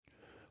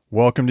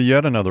Welcome to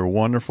yet another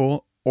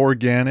wonderful,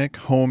 organic,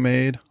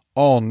 homemade,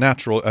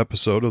 all-natural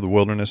episode of the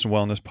Wilderness and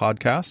Wellness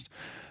Podcast.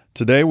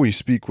 Today we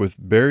speak with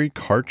Barry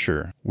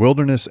Karcher,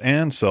 wilderness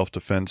and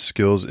self-defense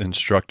skills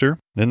instructor.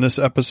 In this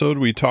episode,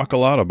 we talk a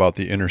lot about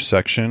the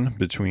intersection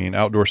between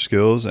outdoor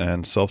skills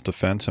and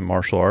self-defense and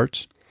martial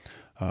arts.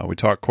 We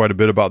talk quite a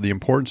bit about the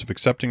importance of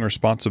accepting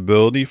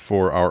responsibility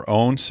for our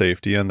own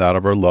safety and that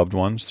of our loved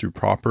ones through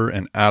proper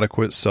and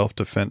adequate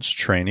self-defense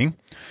training.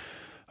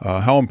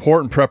 How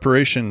important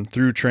preparation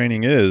through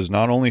training is,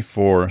 not only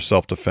for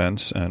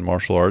self-defense and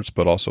martial arts,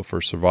 but also for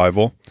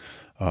survival,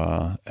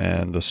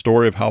 and the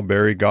story of how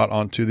Barry got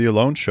onto the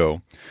Alone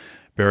Show.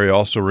 Barry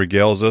also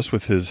regales us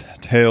with his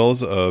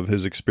tales of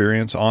his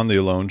experience on the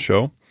Alone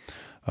Show,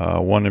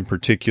 one in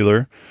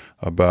particular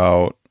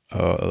about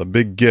a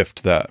big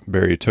gift that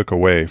Barry took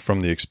away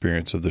from the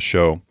experience of the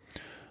show.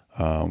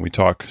 We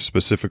talk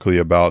specifically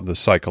about the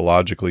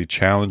psychologically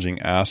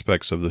challenging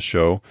aspects of the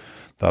show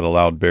that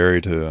allowed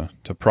Barry to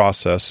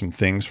process some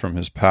things from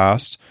his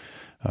past.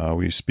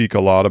 We speak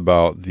a lot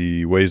about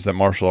the ways that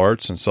martial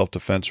arts and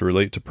self-defense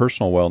relate to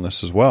personal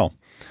wellness as well,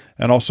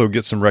 and also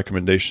get some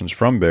recommendations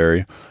from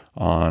Barry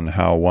on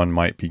how one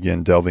might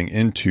begin delving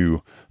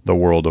into the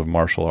world of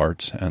martial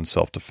arts and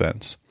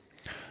self-defense.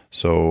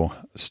 So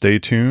stay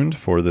tuned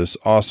for this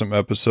awesome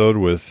episode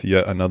with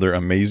yet another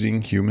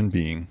amazing human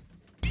being.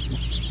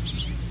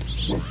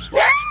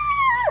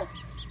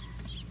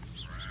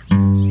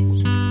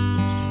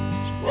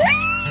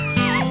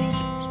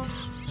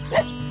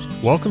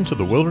 Welcome to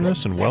the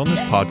Wilderness and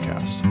Wellness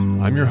Podcast.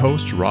 I'm your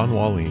host, Ron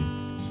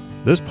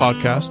Wallin. This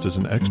podcast is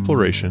an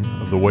exploration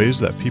of the ways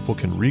that people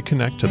can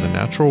reconnect to the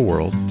natural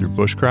world through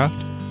bushcraft,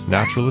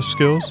 naturalist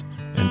skills,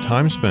 and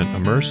time spent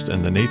immersed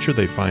in the nature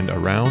they find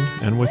around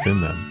and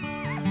within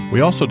them.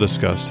 We also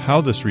discuss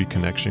how this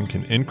reconnection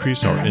can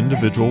increase our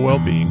individual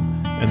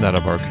well-being and that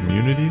of our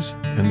communities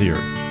and the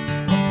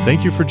earth.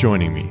 Thank you for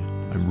joining me.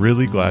 I'm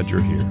really glad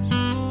you're here.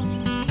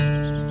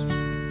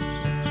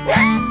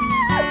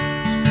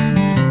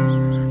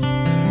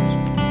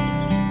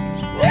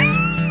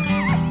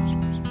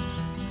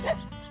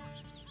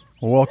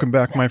 Welcome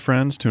back, my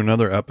friends, to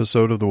another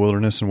episode of the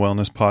Wilderness and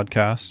Wellness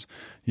Podcast.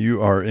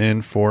 You are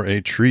in for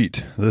a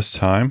treat this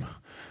time.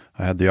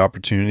 I had the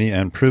opportunity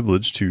and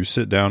privilege to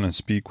sit down and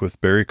speak with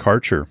Barry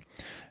Karcher.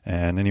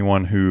 And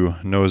anyone who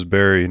knows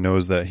Barry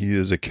knows that he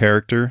is a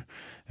character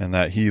and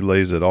that he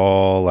lays it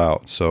all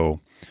out.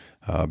 So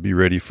be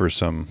ready for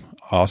some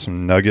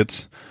awesome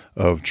nuggets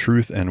of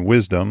truth and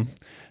wisdom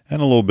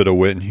and a little bit of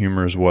wit and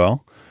humor as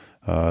well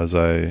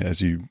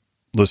as you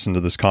listen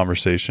to this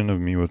conversation of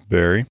me with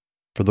Barry.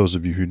 For those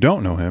of you who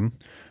don't know him,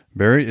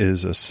 Barry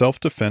is a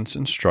self-defense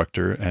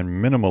instructor and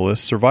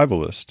minimalist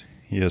survivalist.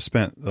 He has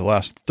spent the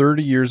last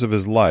 30 years of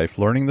his life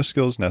learning the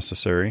skills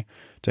necessary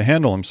to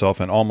handle himself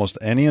in almost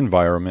any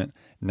environment,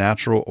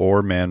 natural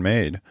or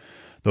man-made.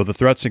 Though the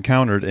threats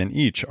encountered in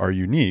each are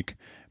unique,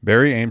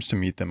 Barry aims to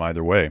meet them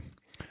either way.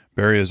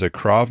 Barry is a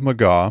Krav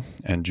Maga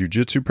and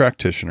Jiu-Jitsu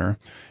practitioner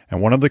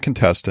and one of the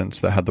contestants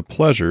that had the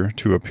pleasure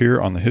to appear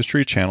on the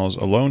History Channel's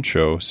Alone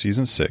Show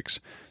Season 6,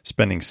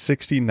 spending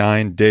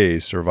 69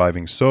 days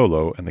surviving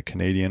solo in the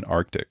Canadian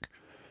Arctic.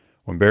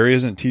 When Barry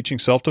isn't teaching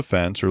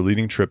self-defense or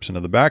leading trips into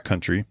the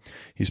backcountry,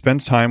 he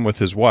spends time with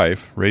his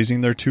wife,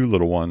 raising their two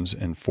little ones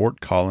in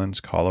Fort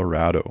Collins,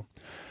 Colorado.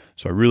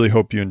 So I really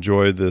hope you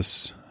enjoyed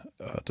this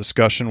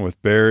discussion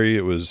with Barry.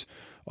 It was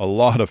a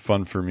lot of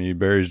fun for me.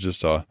 Barry's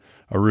just a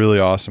really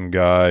awesome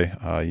guy.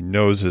 He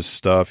knows his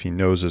stuff. He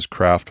knows his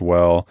craft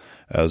well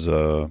as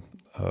not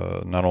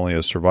only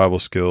a survival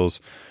skills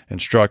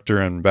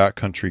instructor and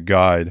backcountry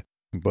guide,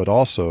 but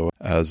also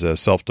as a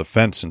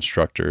self-defense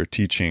instructor,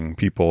 teaching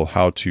people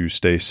how to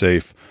stay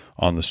safe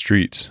on the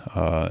streets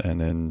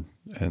and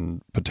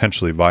in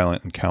potentially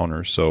violent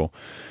encounters. So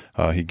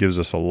he gives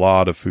us a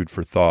lot of food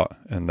for thought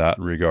in that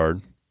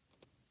regard.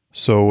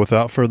 So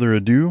without further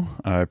ado,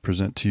 I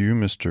present to you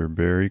Mr.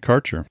 Barry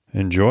Karcher.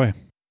 Enjoy.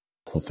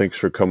 Well, thanks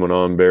for coming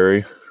on,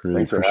 Barry. Really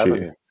Thanks for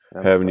appreciate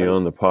having you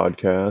on the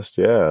podcast.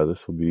 Yeah,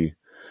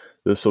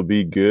 this will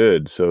be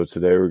good. So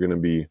today we're going to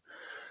be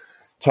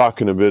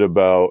talking a bit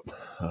about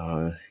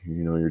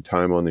your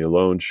time on the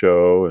Alone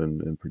Show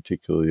and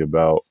particularly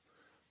about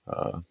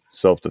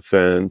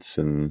self-defense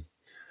and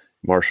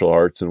martial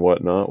arts and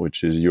whatnot,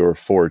 which is your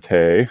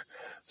forte.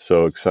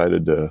 So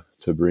excited to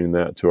bring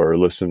that to our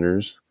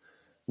listeners.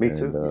 Me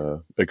too.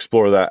 And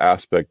explore that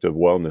aspect of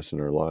wellness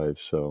in our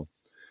lives. So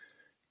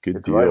good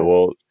It's deal. vital.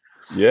 Well,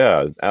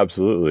 yeah,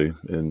 absolutely.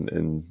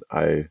 And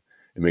I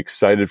am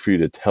excited for you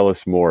to tell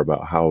us more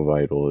about how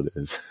vital it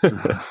is.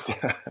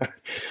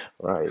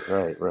 Right.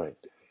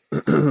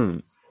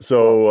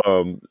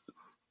 So,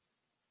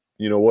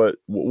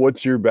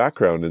 what's your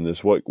background in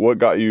this? What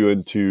got you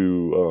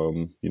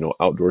into,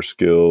 outdoor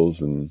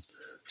skills and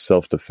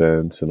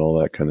self-defense and all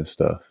that kind of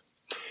stuff?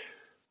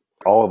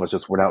 All of us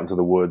just went out into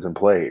the woods and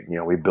played.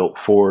 We built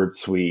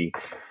forts.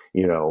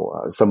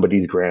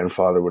 Somebody's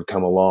grandfather would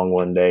come along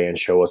one day and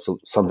show us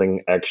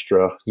something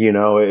extra.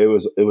 It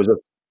was a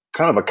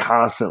kind of a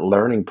constant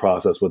learning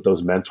process with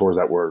those mentors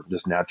that were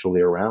just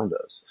naturally around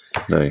us.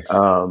 Nice.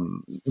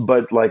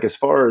 But like, as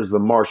far as the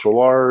martial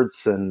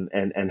arts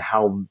and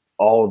how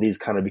all of these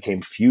kind of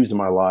became fused in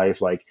my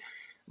life, like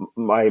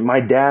my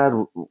dad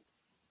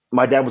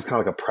was kind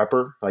of like a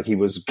prepper. Like, he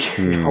was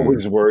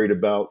always worried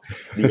about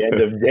the end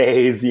of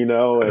days,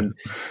 and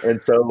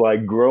so,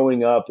 like,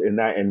 growing up in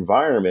that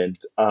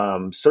environment,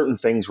 certain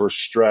things were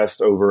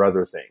stressed over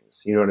other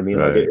things. You know what I mean?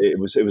 Right. Like,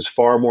 it was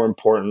far more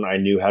important. I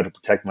knew how to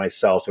protect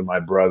myself and my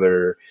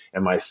brother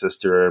and my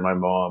sister and my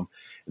mom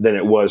than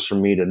it was for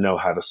me to know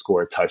how to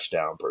score a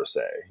touchdown, per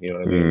se. You know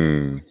what I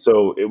mean?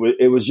 So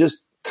it was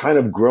just kind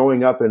of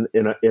growing up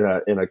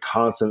in a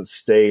constant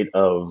state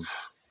of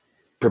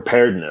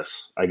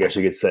preparedness, I guess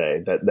you could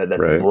say, that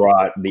Right.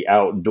 brought the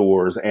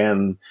outdoors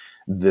and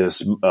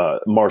this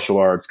martial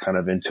arts kind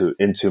of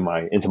into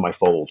my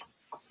fold.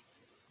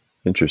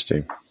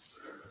 Interesting.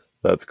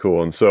 That's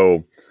cool. And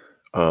so,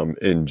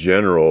 in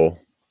general,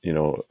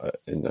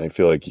 and I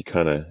feel like you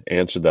kind of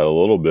answered that a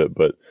little bit,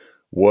 but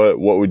what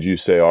would you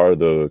say are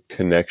the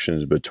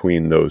connections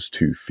between those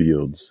two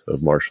fields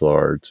of martial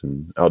arts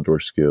and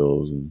outdoor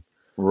skills? And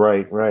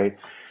Right.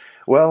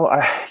 Well,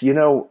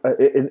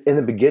 in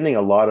the beginning,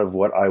 a lot of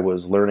what I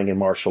was learning in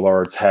martial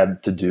arts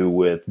had to do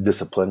with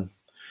discipline,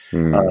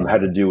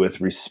 had to do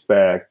with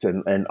respect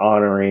and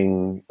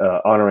honoring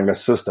a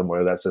system,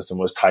 whether that system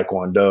was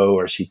Taekwondo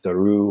or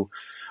Shitaru,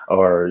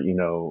 or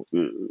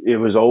it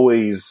was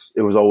always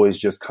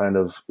just kind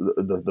of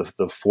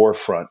the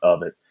forefront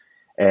of it.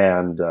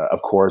 And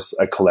of course,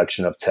 a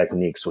collection of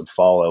techniques would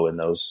follow in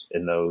those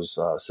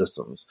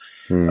systems.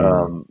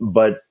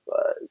 But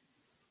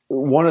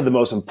one of the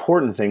most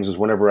important things was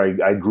whenever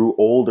I grew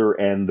older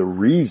and the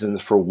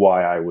reasons for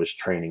why I was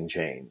training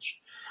changed.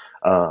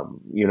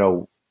 I'm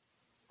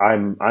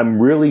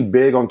really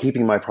big on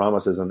keeping my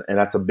promises, and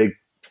that's a big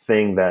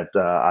thing that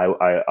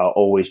I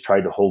always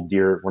tried to hold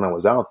dear when I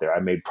was out there. I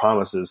made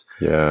promises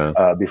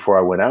before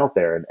I went out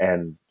there,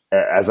 and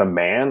as a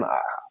man,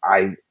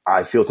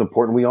 I feel it's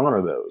important we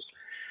honor those.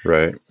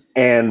 Right.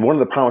 And one of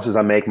the promises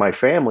I make my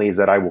family is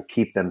that I will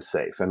keep them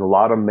safe. And a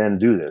lot of men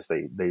do this.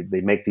 They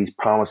make these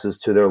promises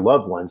to their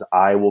loved ones.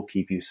 I will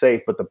keep you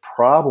safe. But the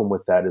problem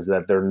with that is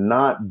that they're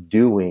not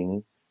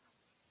doing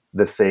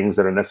the things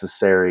that are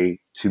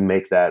necessary to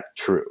make that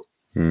true.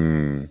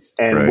 And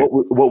right.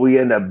 what we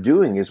end up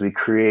doing is we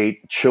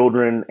create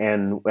children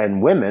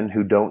and women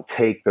who don't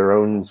take their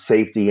own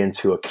safety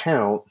into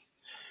account.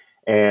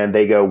 And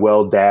they go,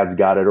 well, dad's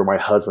got it, or my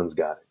husband's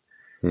got it.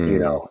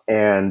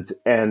 And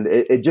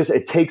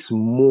it takes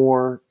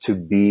more to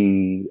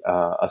be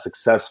a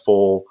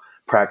successful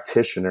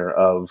practitioner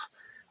of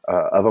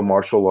a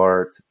martial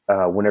art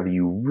whenever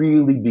you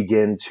really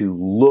begin to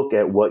look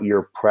at what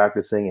you're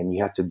practicing, and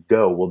you have to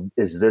go, well,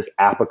 is this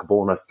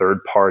applicable in a third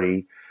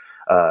party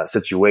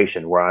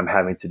situation where I'm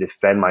having to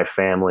defend my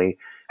family,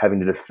 having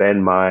to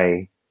defend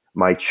my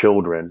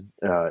children,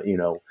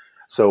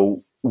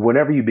 So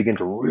whenever you begin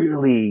to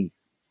really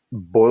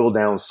boil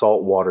down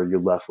salt water, you're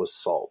left with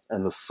salt.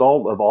 And the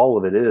salt of all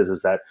of it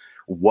is that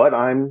what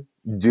I'm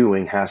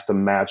doing has to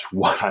match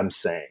what I'm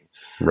saying.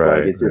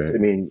 Right. Like, I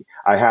mean,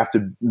 I have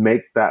to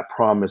make that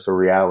promise a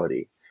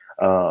reality.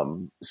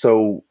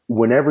 So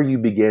whenever you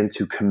begin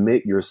to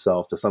commit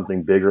yourself to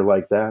something bigger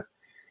like that,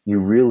 you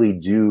really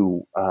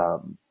do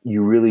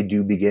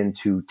begin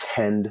to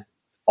tend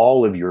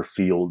all of your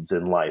fields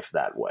in life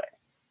that way.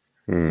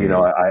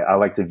 I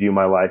like to view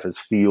my life as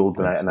fields,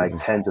 and I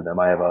tend to them.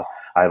 I have a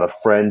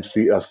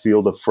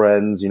field of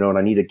friends, and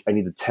I need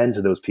to tend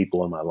to those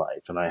people in my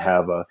life. And I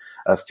have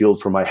a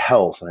field for my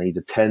health, and I need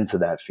to tend to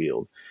that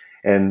field.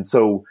 And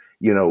so,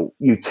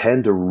 you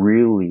tend to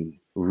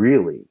really,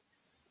 really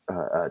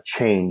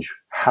change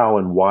how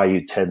and why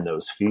you tend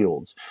those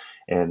fields.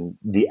 And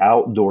the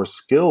outdoor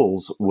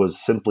skills was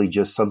simply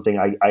just something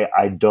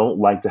I don't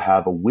like to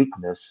have a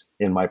weakness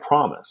in my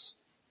promise.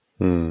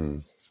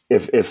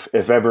 If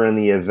ever in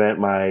the event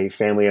my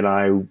family and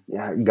I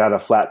got a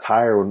flat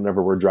tire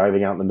whenever we're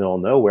driving out in the middle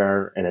of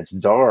nowhere and it's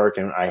dark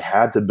and I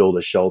had to build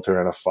a shelter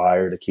and a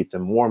fire to keep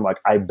them warm, like,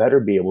 I better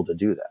be able to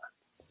do that.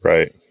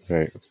 Right.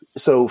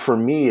 So for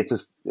me, it's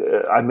just,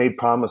 I made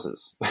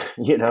promises,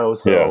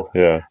 so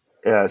yeah.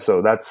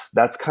 So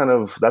that's kind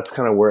of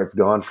where it's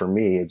gone for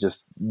me. It's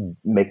just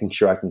making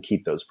sure I can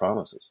keep those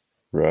promises.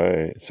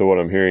 Right. So what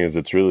I'm hearing is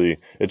it's really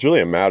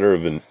a matter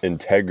of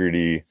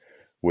integrity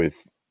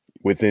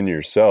within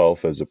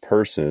yourself as a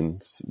person.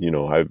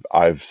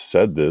 I've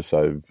said this,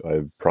 I've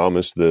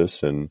promised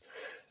this, and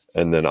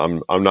then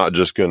I'm not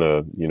just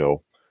gonna,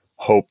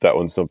 hope that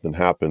when something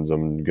happens,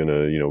 I'm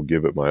gonna,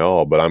 give it my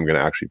all, but I'm gonna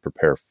actually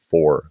prepare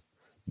for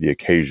the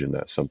occasion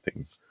that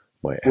something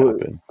might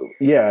happen.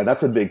 Yeah,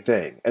 that's a big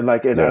thing. And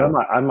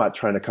I'm not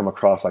trying to come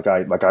across like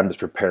I'm just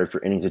prepared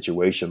for any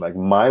situation. Like,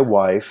 my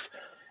wife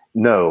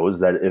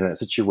knows that in a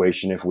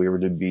situation, if we were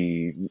to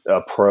be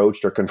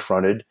approached or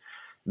confronted,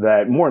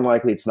 that more than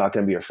likely it's not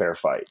going to be a fair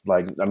fight.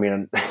 Like, I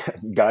mean,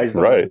 guys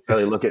don't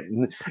necessarily look at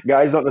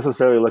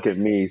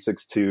me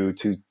 6'2",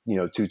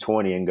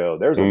 220 and go,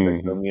 there's a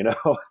victim,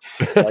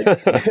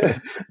 like,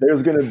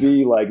 there's going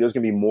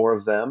to be more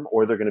of them,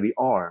 or they're going to be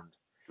armed.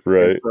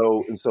 Right.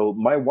 And so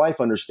my wife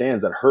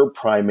understands that her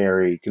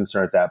primary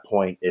concern at that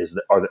point is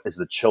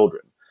the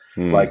children.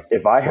 Like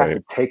if I have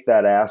Right. to take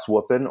that ass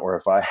whooping, or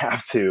if I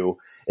have to,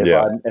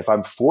 Yeah. if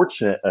I'm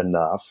fortunate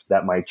enough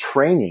that my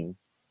training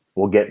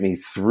will get me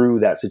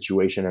through that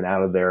situation and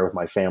out of there with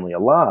my family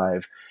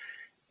alive,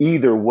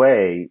 either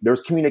way,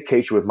 there's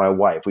communication with my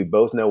wife. We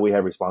both know we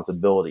have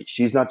responsibility.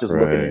 She's not just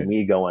looking at Right.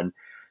 me going,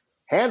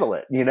 handle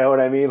it. You know what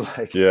I mean?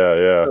 Like,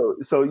 Yeah.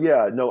 so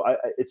yeah, no,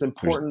 it's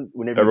important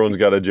whenever Everyone's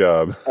got a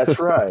job. that's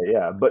right.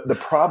 Yeah. But the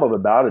problem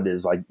about it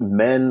is, like,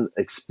 men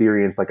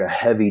experience like a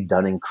heavy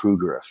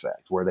Dunning-Kruger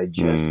effect where they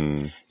just,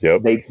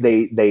 Yep. they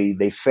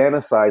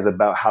fantasize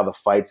about how the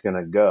fight's going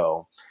to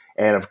go.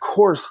 And of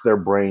course their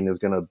brain is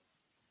going to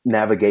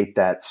navigate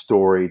that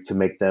story to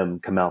make them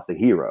come out the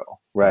hero.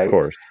 Right. Of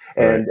course.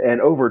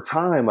 And over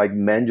time, like,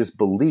 men just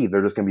believe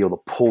they're just going to be able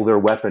to pull their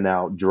weapon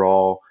out,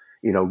 draw,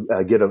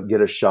 get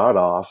a shot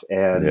off,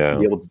 and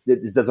be able to,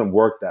 it doesn't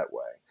work that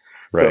way.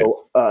 Right.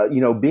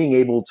 So, being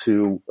able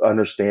to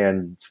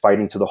understand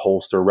fighting to the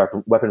holster,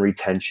 weapon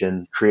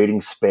retention, creating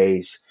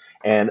space,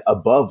 and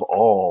above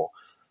all,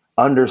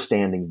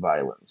 understanding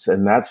violence.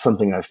 And that's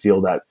something I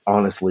feel that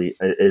honestly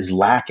is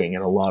lacking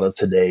in a lot of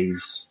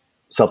today's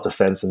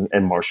self-defense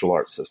and martial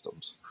arts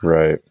systems.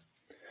 Right.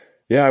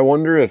 Yeah. I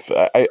wonder if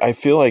I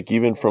feel like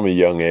even from a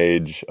young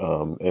age,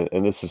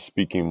 and this is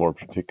speaking more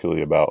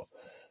particularly about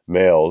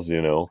males,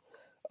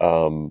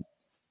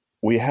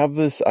 we have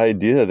this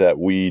idea that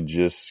we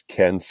just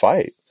can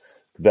fight,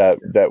 that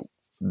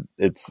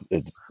it's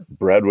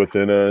bred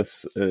within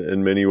us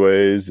in many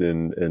ways.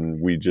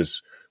 And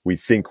we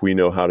think we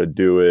know how to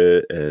do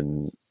it.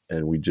 And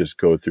we just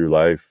go through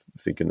life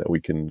thinking that we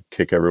can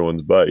kick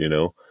everyone's butt,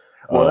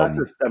 Well,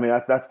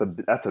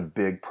 that's a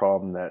big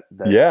problem that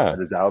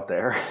is out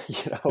there,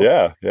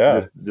 Yeah.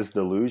 This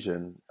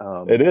delusion.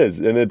 It is.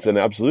 And it's an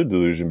absolute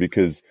delusion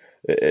because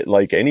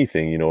like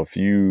anything, if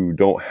you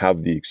don't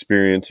have the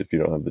experience, if you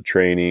don't have the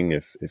training,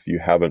 if you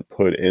haven't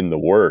put in the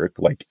work,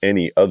 like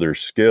any other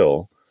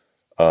skill,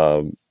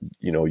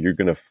 you're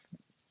going to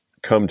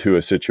come to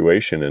a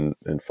situation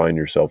and find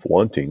yourself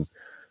wanting,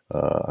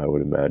 I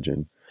would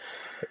imagine.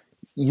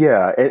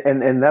 Yeah.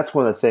 And that's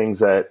one of the things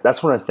that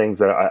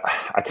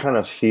I kind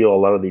of feel a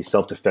lot of these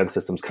self-defense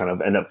systems kind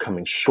of end up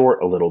coming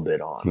short a little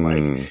bit on.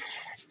 Like,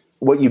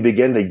 what you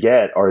begin to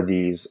get are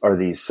these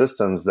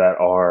systems that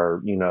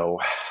are,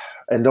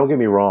 and don't get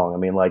me wrong. I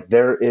mean, like,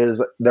 there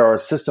are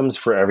systems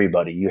for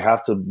everybody. You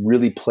have to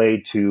really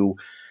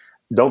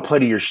don't play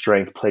to your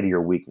strength, play to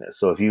your weakness.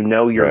 So if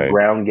your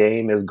ground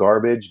game is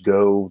garbage,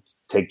 go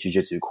take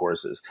jiu-jitsu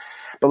courses.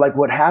 But like,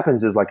 what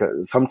happens is, like,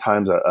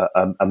 sometimes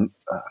I'm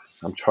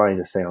trying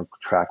to stay on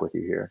track with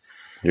you here.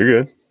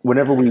 You're good.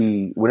 Whenever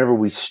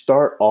we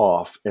start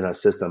off in a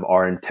system,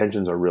 our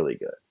intentions are really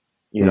good.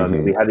 I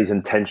mean, we have these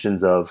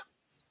intentions of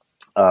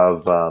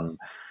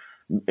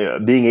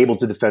being able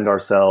to defend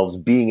ourselves,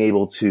 being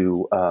able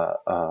to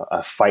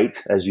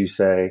fight, as you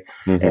say,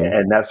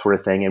 and that sort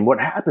of thing. And what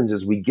happens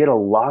is we get a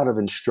lot of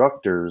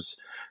instructors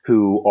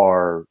who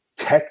are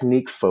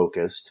technique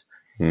focused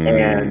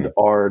and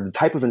are the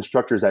type of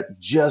instructors that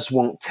just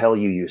won't tell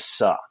you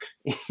suck.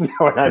 You know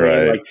what I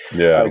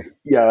mean?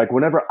 Like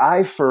whenever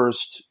I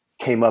first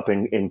came up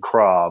in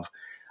Krav,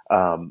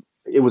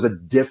 it was a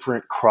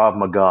different Krav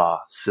Maga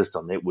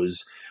system. It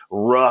was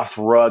rough,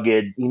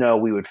 rugged.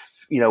 We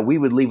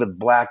would leave with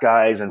black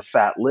eyes and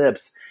fat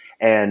lips.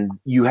 And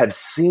you had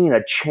seen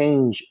a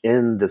change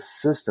in the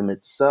system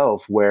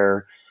itself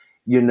where,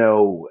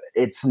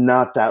 it's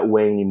not that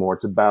way anymore.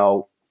 It's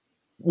about,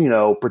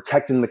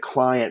 protecting the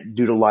client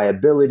due to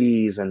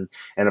liabilities and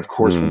of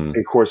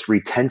course,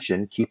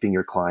 retention, keeping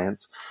your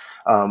clients.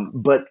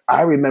 But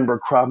I remember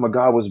Krav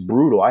Maga was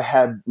brutal. I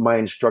had my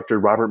instructor,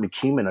 Robert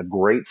McKeeman, a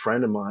great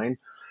friend of mine,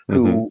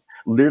 who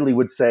literally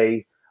would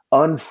say,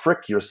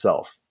 unfrick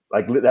yourself.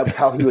 Like, that's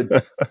how he would,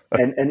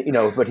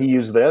 but he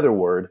used the other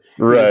word.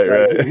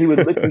 Right. He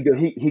would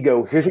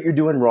go, here's what you're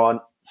doing wrong,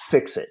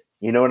 fix it.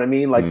 You know what I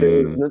mean? Like,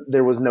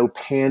 there was no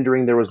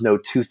pandering. There was no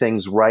two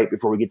things right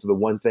before we get to the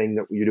one thing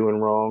that you're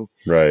doing wrong.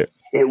 Right.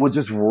 It was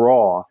just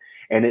raw.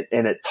 And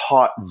it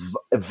taught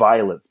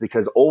violence,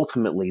 because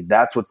ultimately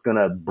that's what's going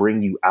to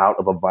bring you out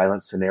of a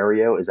violent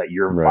scenario, is that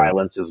your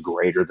violence is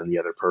greater than the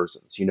other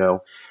person's.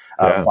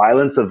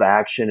 Violence of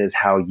action is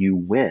how you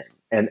win.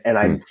 And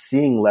I'm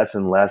seeing less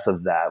and less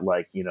of that.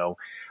 Like,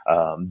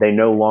 they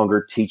no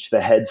longer teach the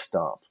head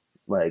stomp.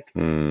 Like,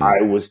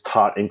 I was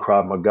taught in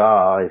Krav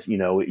Maga, if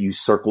you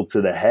circle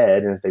to the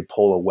head, and if they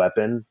pull a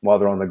weapon while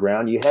they're on the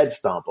ground, you head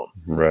stomp them.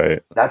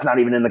 Right. That's not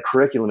even in the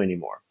curriculum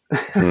anymore.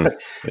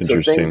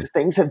 Interesting. So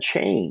things have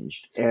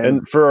changed.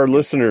 And for our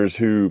listeners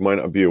who might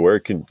not be aware,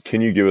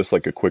 can you give us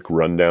like a quick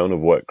rundown of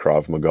what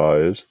Krav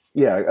Maga is?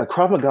 Yeah,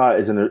 Krav Maga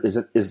is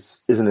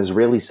an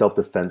Israeli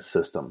self-defense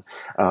system.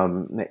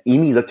 Emi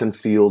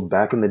Lichtenfeld,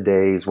 back in the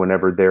days,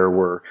 whenever there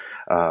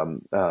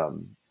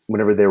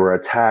were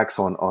attacks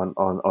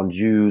on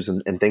Jews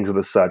and things of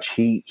the such,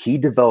 he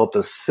developed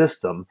a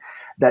system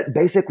that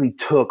basically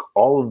took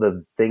all of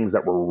the things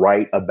that were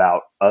right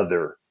about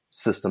other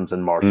systems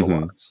in martial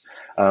arts.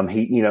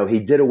 He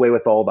did away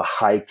with all the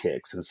high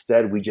kicks.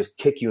 Instead, we just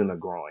kick you in the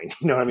groin.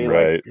 You know what I mean?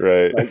 Right.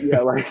 The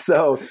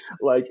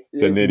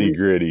nitty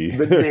gritty.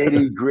 The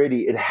nitty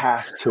gritty. It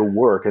has to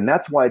work, and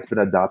that's why it's been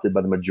adopted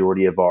by the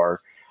majority of our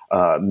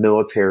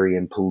military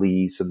and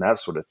police and that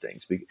sort of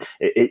things.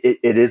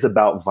 It is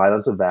about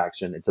violence of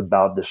action. It's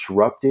about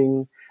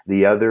disrupting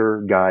the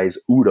other guy's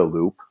OODA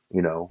loop.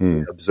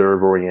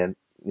 Observe, orient,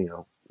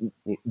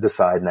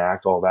 decide and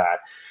act, all that.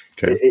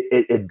 Okay.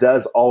 It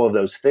does all of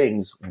those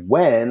things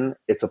when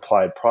it's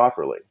applied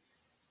properly.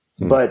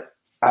 But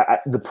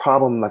the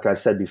problem, like I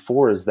said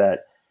before, is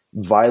that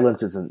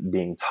violence isn't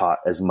being taught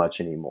as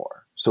much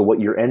anymore. So what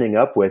you're ending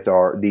up with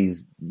are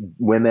these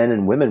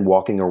women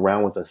walking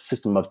around with a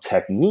system of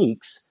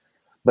techniques,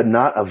 but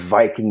not a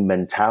Viking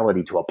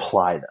mentality to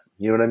apply them.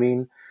 You know what I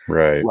mean?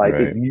 Right. Like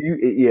right.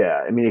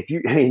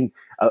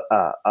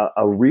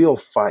 A real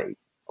fight,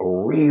 a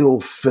real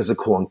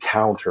physical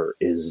encounter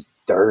is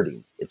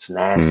dirty. It's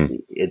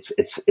nasty. It's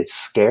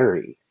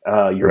scary.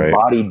 Your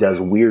body does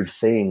weird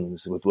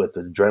things with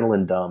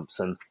adrenaline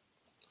dumps. And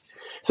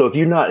so if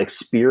you're not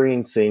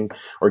experiencing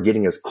or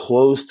getting as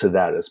close to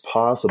that as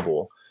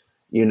possible,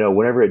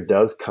 whenever it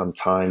does come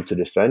time to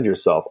defend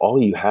yourself,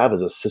 all you have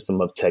is a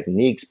system of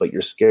techniques, but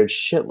you're scared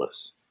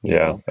shitless.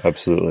 Yeah,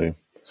 absolutely.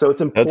 So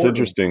it's important. That's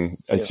interesting.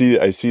 I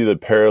see the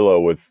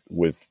parallel with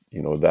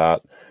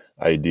that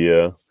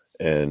idea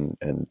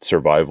and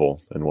survival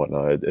and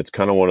whatnot. It's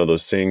kind of one of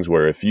those things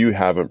where if you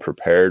haven't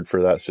prepared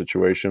for that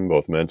situation,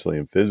 both mentally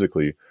and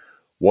physically,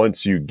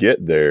 once you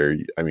get there,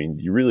 I mean,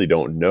 you really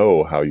don't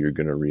know how you're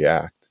going to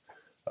react.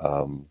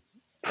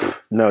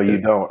 No,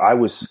 you don't. I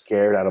was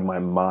scared out of my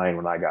mind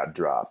when I got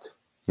dropped.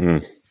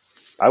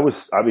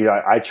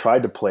 I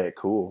tried to play it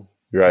cool.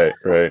 Right.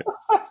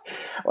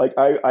 Like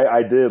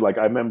I did. Like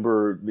I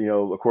remember,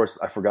 of course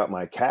I forgot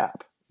my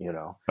cap,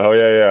 Oh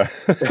yeah.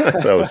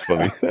 That was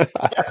funny.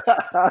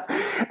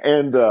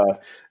 And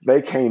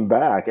they came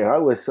back and I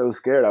was so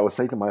scared. I was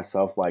thinking to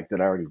myself, like,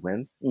 did I already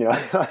win?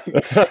 I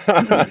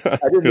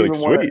didn't even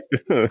want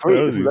to. Sweet,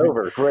 this is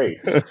over. Great.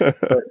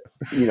 But,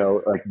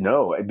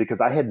 no,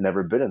 because I had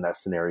never been in that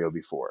scenario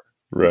before.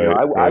 Right.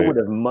 I would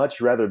have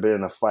much rather been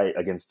in a fight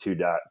against two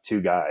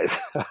guys.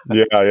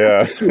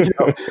 Yeah.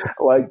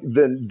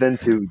 Than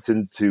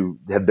to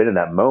have been in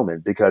that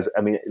moment, because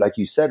I mean, like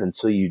you said,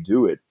 until you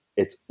do it,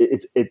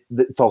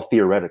 it's all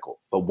theoretical.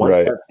 But once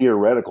that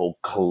theoretical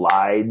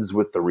collides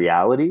with the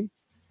reality,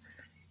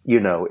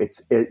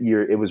 it's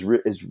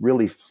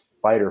really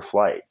fight or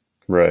flight.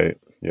 Right.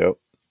 Yep.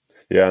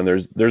 Yeah. And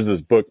there's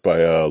this book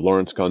by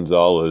Lawrence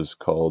Gonzalez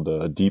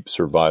called Deep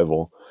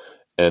Survival.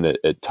 And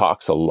it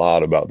talks a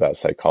lot about that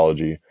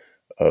psychology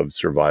of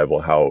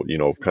survival, how,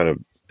 kind of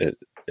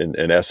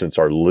in essence,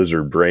 our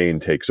lizard brain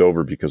takes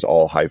over because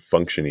all high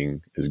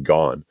functioning is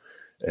gone.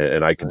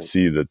 And I can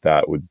see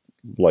that would,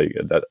 like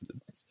that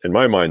in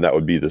my mind, that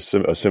would be a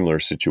similar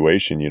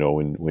situation,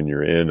 when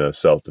you're in a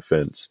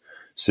self-defense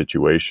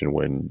situation,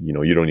 when,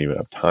 you don't even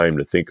have time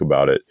to think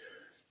about it,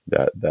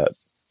 that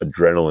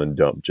adrenaline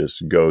dump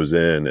just goes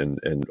in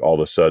and all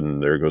of a sudden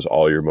there goes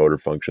all your motor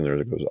function,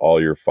 there goes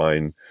all your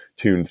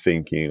fine-tuned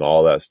thinking,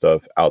 all that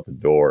stuff out the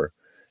door.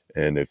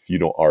 And if you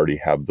don't already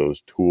have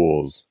those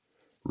tools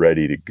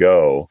ready to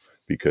go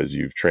because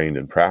you've trained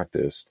and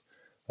practiced,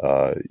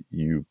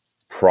 you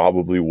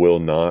probably will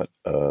not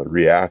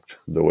react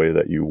the way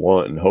that you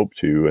want and hope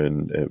to,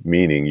 and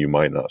meaning you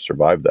might not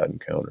survive that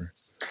encounter.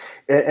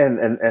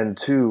 And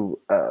two,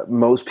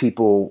 most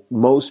people,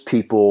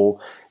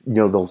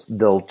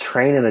 they'll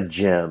train in a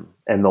gym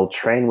and they'll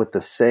train with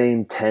the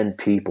same 10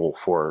 people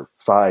for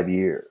 5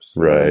 years.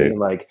 Right. You know what I mean?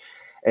 Like,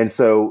 and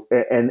so,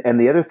 and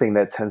the other thing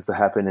that tends to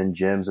happen in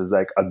gyms is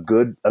like a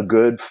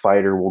good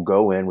fighter will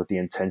go in with the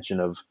intention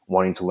of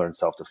wanting to learn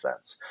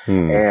self-defense.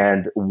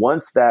 And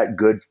once that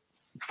good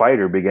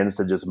fighter begins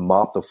to just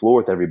mop the floor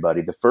with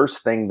everybody, the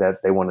first thing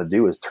that they want to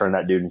do is turn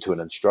that dude into an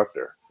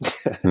instructor.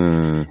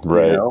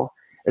 Right.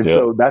 And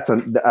so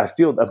I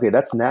feel, okay,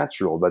 that's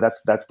natural, but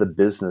that's the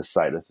business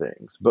side of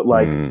things. But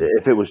like,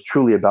 if it was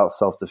truly about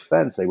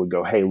self-defense, they would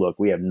go, hey, look,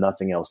 we have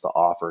nothing else to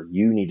offer.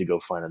 You need to go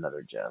find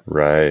another gym.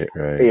 Right.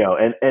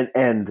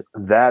 And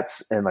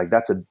that's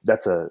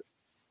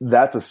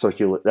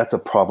a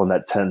problem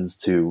that tends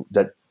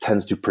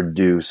to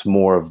produce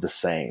more of the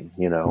same,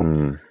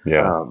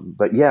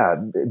 but yeah,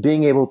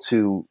 being able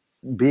to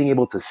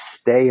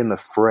stay in the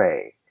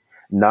fray,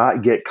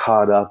 not get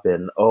caught up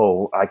in,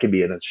 I could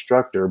be an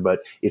instructor.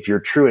 But if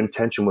your true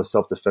intention was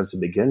self-defense to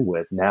begin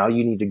with, now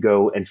you need to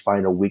go and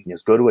find a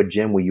weakness. Go to a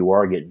gym where you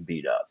are getting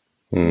beat up,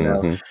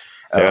 and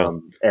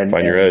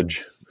find your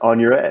edge. On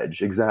your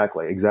edge.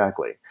 Exactly.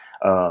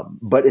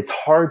 But it's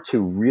hard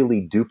to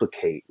really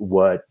duplicate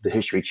what the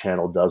History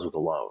Channel does with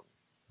Alone.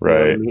 Right. You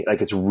know what I mean?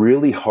 Like, it's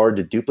really hard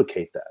to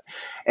duplicate that.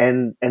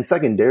 And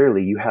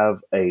secondarily, you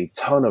have a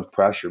ton of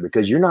pressure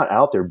because you're not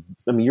out there.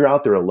 I mean, you're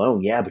out there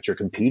alone. Yeah. But you're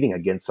competing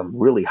against some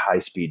really high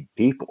speed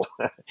people.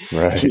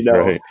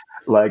 Right.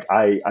 Like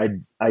I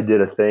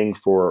did a thing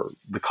for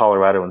the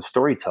Colorado and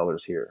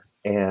Storytellers here.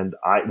 And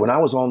when I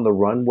was on the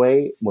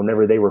runway,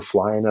 whenever they were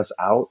flying us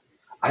out,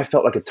 I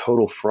felt like a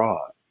total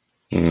fraud.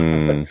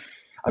 Mm.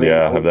 I mean,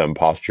 I have that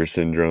imposter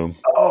syndrome.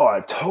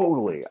 Oh,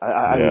 totally.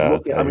 I was Yeah,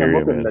 looking. I I mean, I'm hear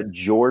you, looking man. at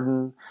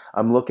Jordan.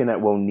 I'm looking at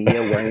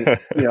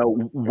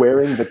Wonia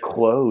wearing the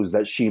clothes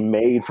that she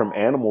made from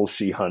animals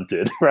she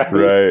hunted, right?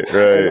 Right,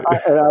 right.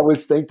 And I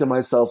was thinking to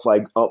myself,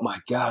 like, oh my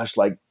gosh,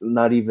 like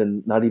not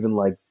even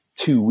like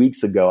 2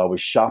 weeks ago, I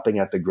was shopping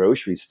at the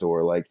grocery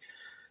store. Like,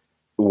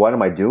 what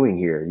am I doing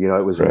here?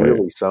 It was Right.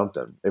 really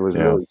something. It was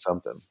Yeah. really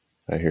something.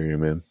 I hear you,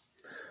 man.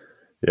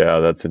 Yeah,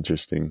 that's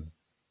interesting.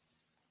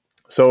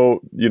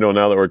 So,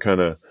 now that we're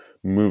kind of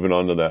moving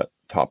on to that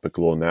topic a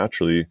little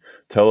naturally,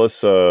 tell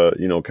us,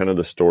 kind of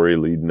the story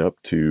leading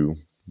up to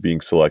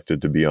being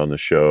selected to be on the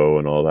show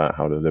and all that.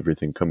 How did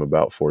everything come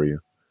about for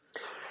you?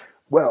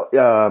 Well,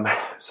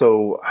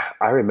 so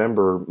I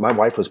remember my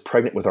wife was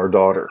pregnant with our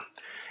daughter,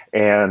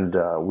 and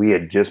we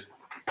had just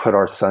put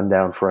our son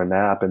down for a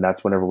nap, and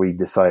that's whenever we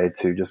decided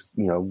to just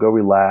go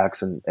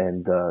relax and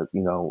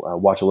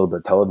watch a little bit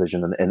of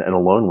television, and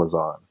Alone was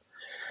on.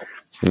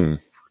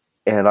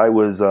 And I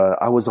was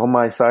on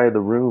my side of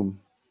the room,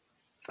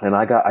 and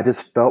I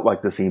just felt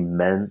like this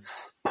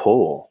immense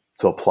pull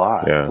to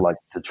apply,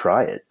 to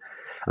try it.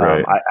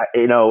 Right.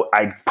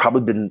 I'd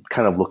probably been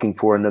kind of looking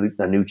for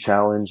a new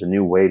challenge, a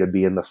new way to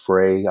be in the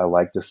fray. I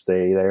like to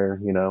stay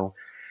there,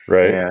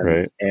 Right.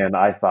 Right. And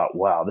I thought,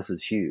 wow, this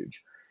is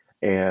huge.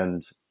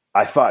 And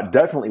I thought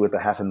definitely with the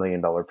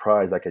 $500,000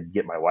 prize, I could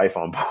get my wife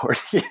on board.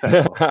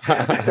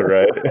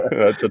 Right.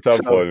 That's a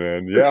tough one,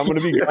 man. Yeah, I'm going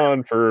to be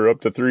gone for up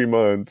to 3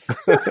 months.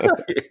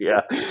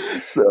 Yeah.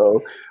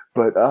 So,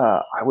 but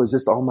I was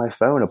just on my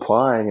phone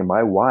applying, and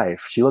my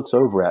wife, she looks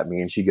over at me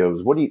and she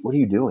goes, "What are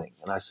you doing?"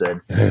 And I said,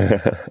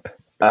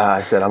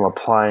 "I'm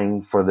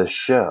applying for this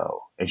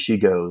show." And she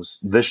goes,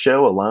 "This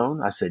show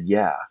Alone?" I said,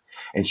 "Yeah."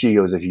 And she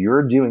goes, "If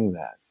you're doing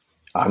that,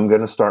 I'm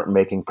going to start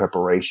making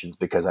preparations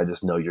because I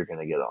just know you're going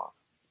to get on."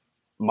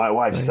 My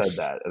wife said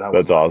that, and I was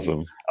That's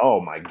awesome.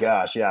 Oh my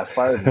gosh, yeah, it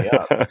fired me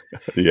up.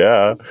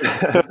 Yeah.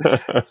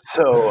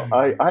 So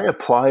I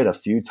applied a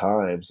few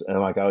times, and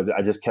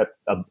I just kept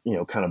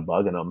kind of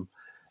bugging them.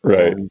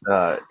 Right. And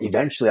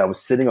eventually, I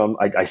was sitting on.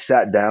 I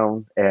sat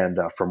down and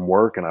from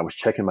work, and I was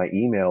checking my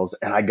emails,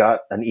 and I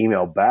got an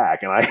email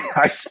back, and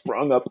I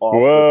sprung up off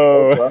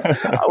the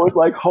sofa. I was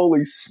like,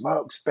 "Holy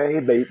smokes,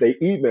 babe! They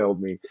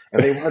emailed me,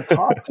 and they want to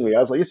talk to me." I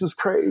was like, "This is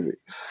crazy."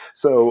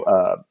 So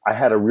I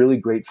had a really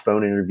great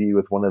phone interview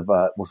with one of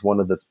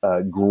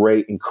the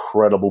great,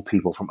 incredible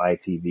people from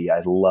ITV.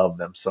 I love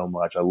them so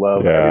much. I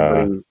love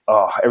everybody.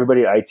 Oh,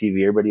 everybody at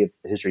ITV, everybody at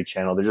the History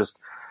Channel. They're just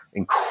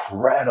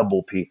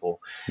incredible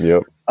people.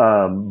 Yep.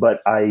 But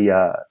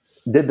I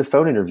did the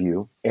phone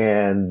interview,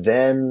 and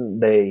then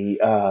they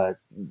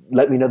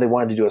let me know they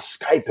wanted to do a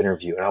Skype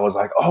interview, and I was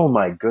like, "Oh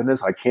my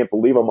goodness, I can't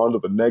believe I'm on to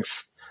the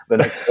next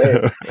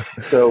day."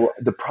 So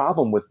the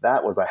problem with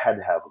that was I had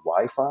to have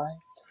Wi-Fi.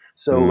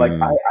 So like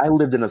I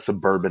lived in a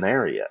suburban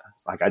area.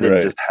 Like I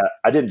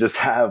didn't just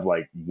have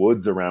like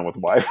woods around with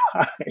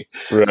Wi-Fi.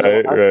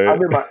 Right.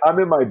 I'm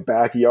in my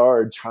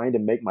backyard trying to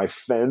make my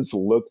fence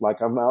look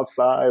like I'm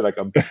outside. Like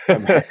I'm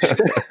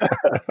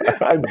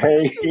I'm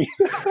haying.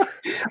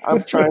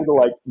 I'm trying to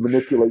like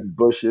manipulate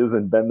bushes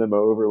and bend them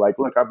over. Like,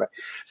 look,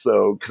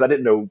 because I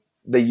didn't know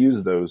they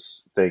use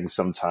those things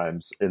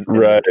sometimes.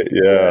 Right.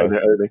 Yeah.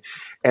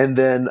 And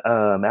then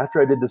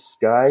after I did the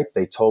Skype,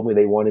 they told me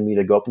they wanted me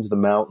to go up into the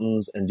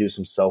mountains and do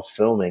some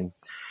self-filming.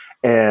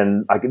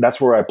 And that's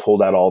where I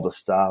pulled out all the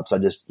stops. I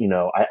just,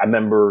 I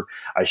remember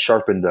I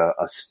sharpened a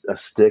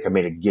stick. I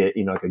made a gig,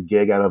 like a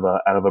gig out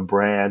of a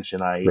branch,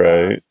 and I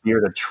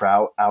speared a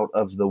trout out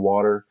of the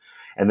water.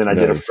 And then I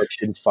did a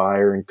friction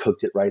fire and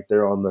cooked it right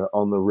there on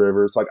the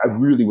river. So like I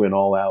really went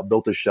all out,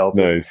 built a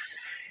shelter. Nice.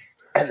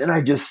 And then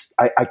I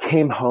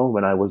came home,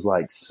 and I was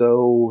like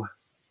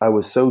I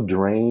was so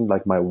drained.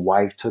 Like my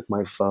wife took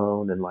my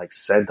phone and like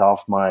sent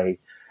off my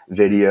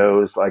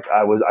videos. Like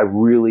I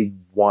really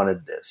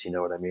wanted this, you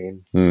know what I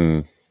mean?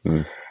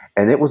 Mm-hmm.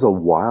 And it was a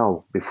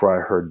while before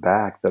I heard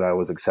back that I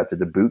was accepted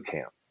to boot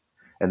camp.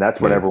 And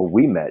that's whenever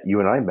we met, you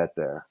and I met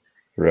there.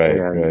 Right.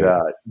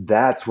 And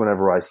that's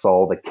whenever I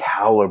saw the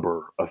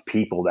caliber of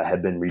people that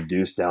had been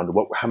reduced down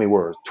to how many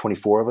were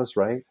 24 of us,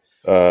 right?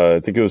 I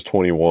think it was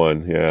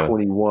 21. Yeah.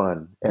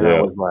 21. And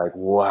I was like,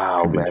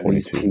 wow, man,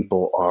 these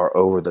people are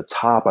over the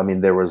top. I mean,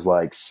 there was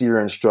like SEER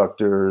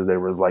instructors. There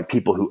was like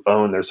people who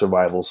own their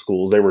survival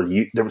schools. There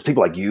was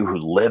people like you who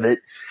live it.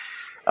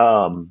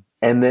 And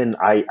then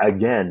I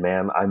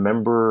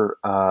remember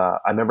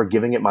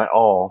giving it my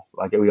all,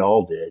 like we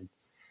all did.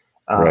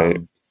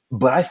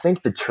 But I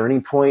think the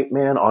turning point,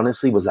 man,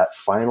 honestly, was that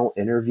final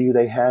interview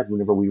they had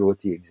whenever we were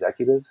with the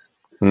executives.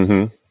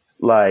 Mm-hmm.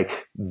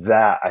 Like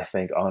that, I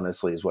think,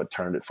 honestly, is what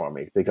turned it for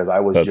me, because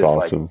I was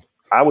awesome. Like,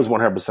 I was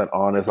 100%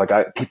 honest. Like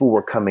people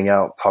were coming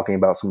out talking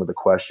about some of the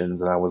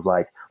questions, and I was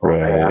like,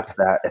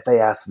 if they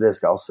ask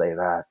this, I'll say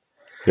that.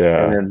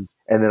 Yeah.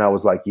 And then I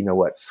was like, you know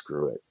what?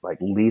 Screw it. Like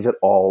leave it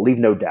all, leave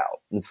no doubt.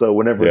 And so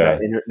whenever Yeah.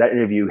 that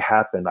interview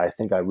happened, I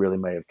think I really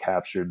may have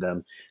captured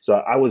them. So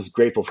I was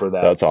grateful for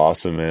that. That's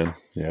awesome, man.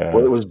 Yeah.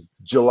 Well, it was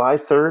July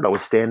 3rd. I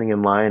was standing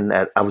in line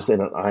I was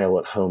in an aisle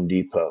at Home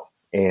Depot,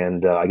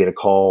 and I get a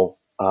call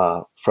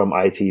from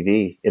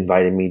ITV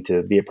inviting me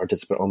to be a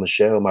participant on the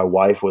show. My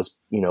wife was,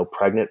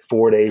 pregnant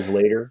 4 days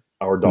later.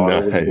 Our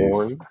daughter was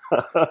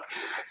born.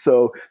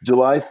 So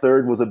July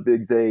 3rd was a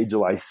big day.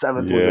 July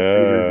 7th was a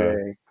bigger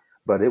day.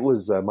 But it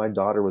was, my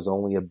daughter was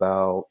only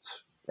about,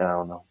 I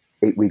don't know,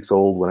 8 weeks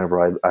old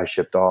whenever I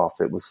shipped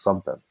off. It was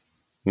something.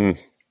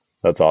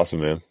 That's awesome,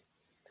 man.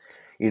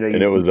 And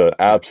it was an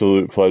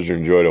absolute pleasure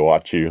and joy to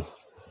watch you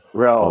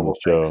on the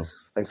show.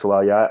 Thanks a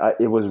lot. Yeah,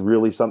 it was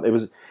really something. It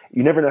was.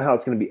 You never know how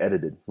it's going to be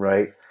edited,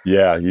 right?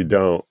 Yeah, you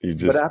don't. You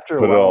just after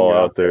put it all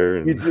out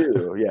there. You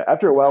do. Yeah.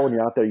 After a while, when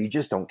you're out there, you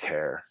just don't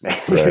care.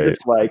 Right.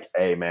 It's like,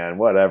 hey, man,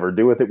 whatever.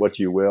 Do with it what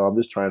you will. I'm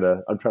trying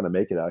to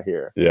make it out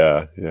here.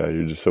 Yeah. Yeah.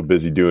 You're just so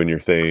busy doing your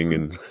thing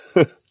and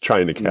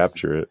trying to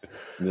capture it.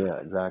 Yeah,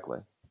 exactly.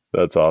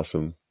 That's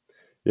awesome.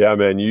 Yeah,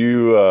 man.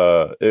 You.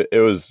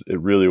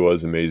 It really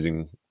was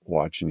amazing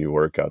watching you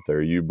work out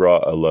there. You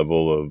brought a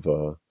level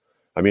of.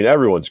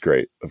 Everyone's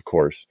great, of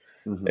course.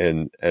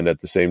 Mm-hmm. And at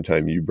the same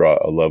time, you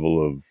brought a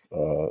level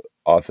of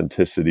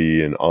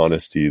authenticity and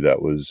honesty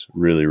that was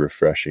really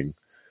refreshing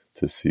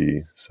to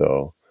see.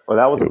 So, well,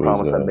 that was a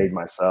promise I made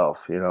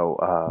myself,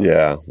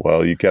 yeah,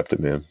 well, you kept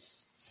it, man.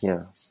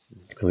 Yeah.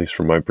 At least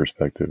from my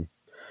perspective.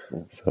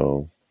 Yeah.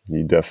 So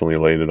you definitely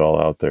laid it all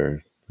out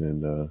there.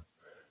 And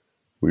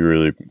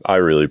I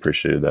really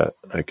appreciated that.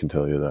 I can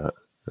tell you that.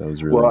 That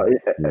was really,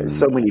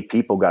 so many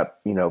people got,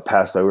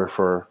 passed over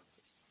for,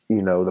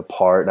 the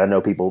part. I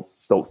know people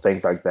don't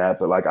think like that,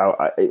 but like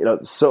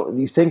so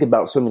you think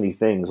about so many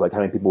things, like how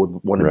many people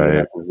would want to be in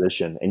that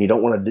position, and you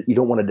don't want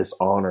to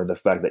dishonor the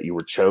fact that you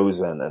were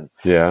chosen. And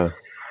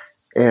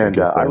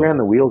I ran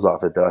the wheels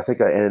off it though. I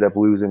think I ended up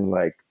losing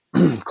like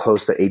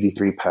close to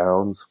 83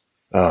 pounds.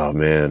 Oh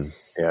man,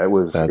 yeah, it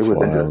was wild.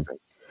 Interesting.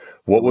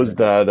 What was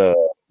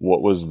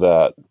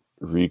that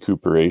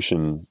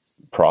recuperation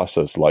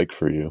process like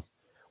for you?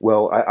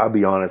 Well, I'll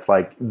be honest.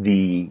 Like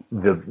the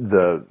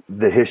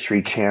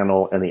History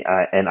Channel and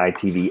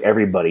ITV,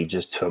 everybody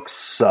just took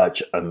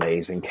such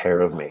amazing care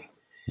of me.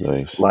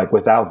 Nice. Like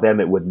without them,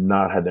 it would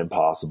not have been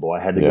possible. I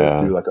had to go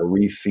through like a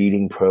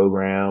refeeding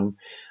program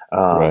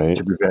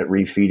to prevent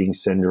refeeding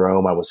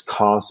syndrome. I was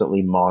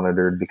constantly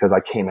monitored because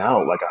I came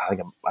out like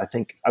I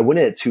think I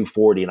went in at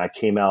 240 and I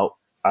came out.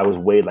 I was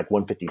weighed like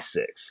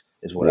 156.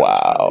 Is what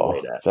I was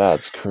weighed at.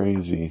 That's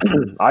crazy.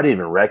 I didn't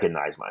even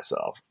recognize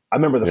myself. I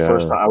remember the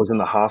first time I was in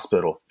the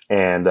hospital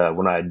and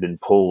when I had been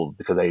pulled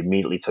because they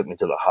immediately took me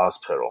to the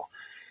hospital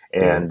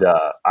and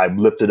I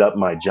lifted up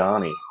my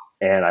Johnny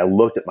and I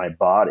looked at my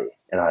body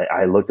and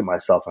I looked at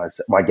myself and I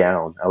said, my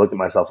gown, I looked at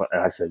myself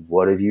and I said,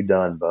 what have you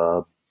done,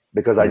 bub?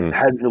 Because I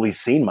hadn't really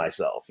seen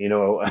myself,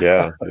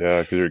 Yeah.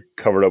 Because you're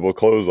covered up with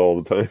clothes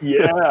all the time.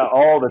 Yeah,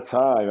 all the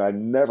time. I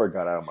never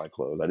got out of my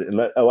clothes. I didn't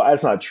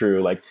that's not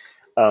true. Like,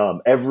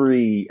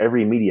 every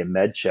media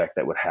med check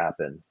that would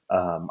happen,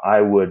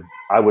 I would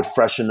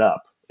freshen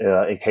up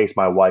in case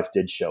my wife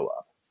did show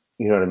up.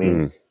 You know what I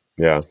mean?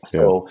 Yeah.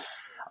 So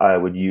I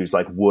would use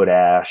like wood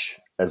ash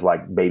as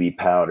like baby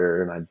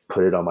powder, and I'd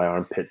put it on my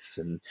armpits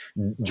and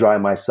dry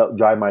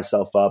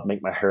myself up,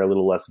 make my hair a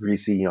little less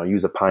greasy.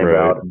 Use a pine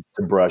rod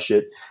to brush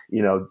it.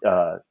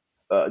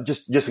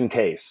 Just in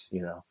case.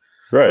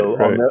 Right. So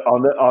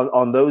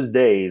on those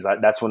days,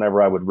 that's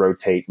whenever I would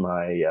rotate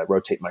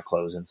my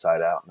clothes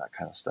inside out and that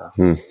kind of stuff.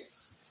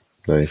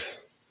 Nice.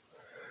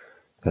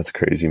 That's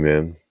crazy,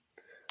 man.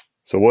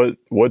 So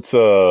what's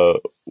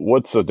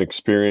an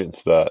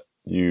experience that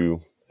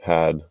you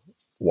had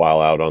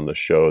while out on the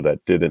show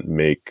that didn't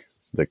make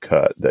the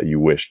cut that you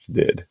wished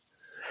did?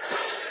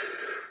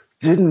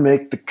 Didn't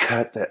make the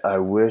cut that I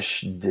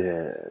wish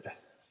did.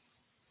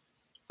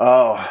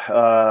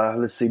 Oh,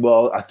 let's see.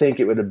 Well, I think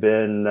it would have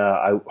been,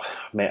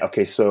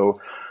 okay.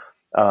 So,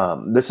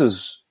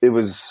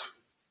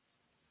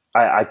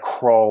 I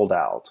crawled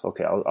out.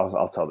 Okay.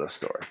 I'll tell this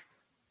story.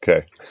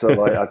 Okay.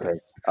 So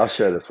I'll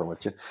share this one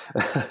with you.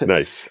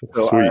 Nice.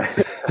 So sweet.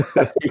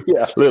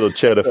 Yeah. Little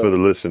cheddar for the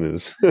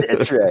listeners.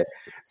 That's right.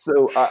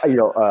 So,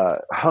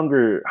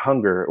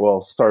 hunger,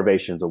 well,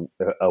 starvation's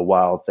a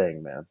wild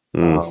thing, man.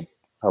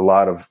 A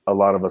lot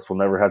of us will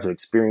never have to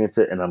experience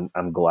it. And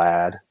I'm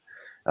glad.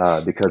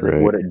 Because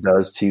of what it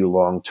does to you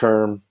long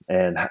term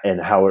and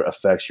how it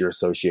affects your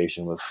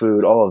association with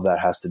food, all of that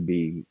has to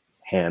be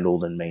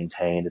handled and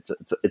maintained.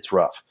 It's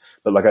rough,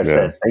 but like I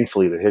said,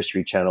 thankfully the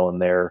History Channel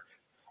and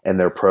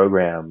their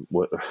program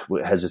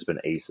has just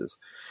been aces.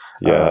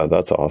 Yeah,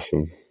 that's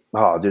awesome.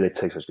 Oh, dude, they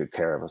take such good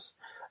care of us.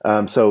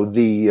 So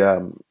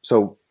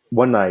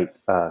one night,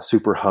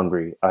 super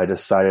hungry, I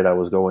decided I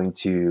was going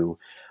to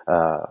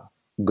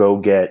go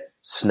get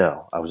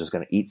snow. I was just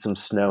going to eat some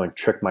snow and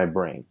trick my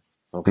brain.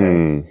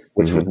 Okay.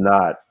 Which was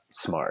not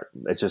smart.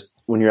 It's just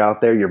when you're out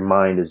there, your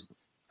mind is,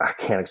 I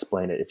can't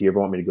explain it. If you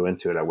ever want me to go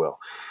into it, I will.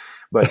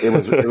 But it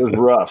was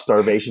rough.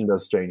 Starvation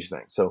does strange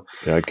things. So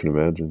yeah, I can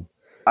imagine.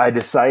 I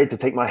decided to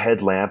take my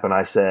headlamp, and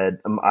I said,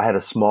 I had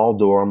a small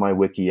door on my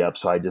wiki up.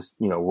 So I just,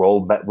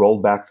 rolled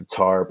back the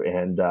tarp,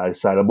 and I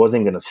decided I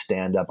wasn't going to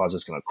stand up. I was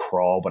just going to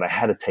crawl, but I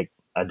had to take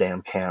a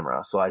damn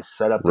camera. So I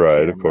set up the Right,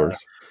 camera. of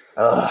course.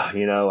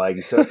 Like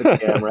you set up the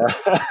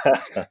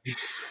camera.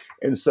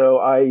 And so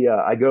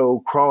I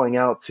go crawling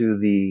out to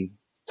the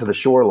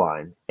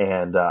shoreline,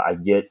 and I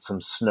get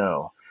some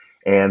snow,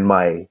 and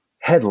my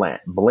headlamp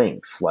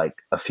blinks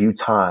like a few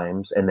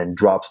times and then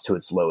drops to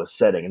its lowest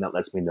setting, and that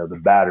lets me know the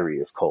battery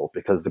is cold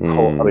because the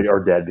cold,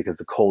 or dead, because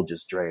the cold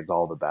just drains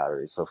all the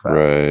batteries so fast.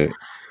 Right.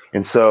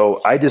 And so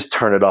I just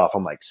turn it off.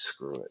 I'm like,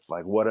 screw it.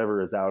 Like,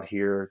 whatever is out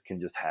here can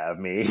just have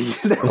me.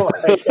 At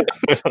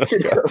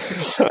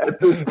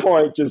this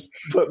point, just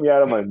put me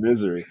out of my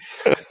misery.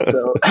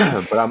 So,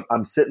 but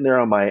I'm sitting there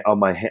on my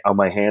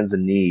hands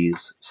and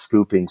knees,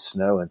 scooping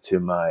snow into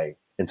my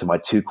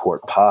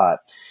 2-quart pot.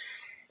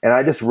 And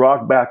I just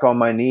rock back on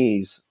my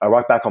knees. I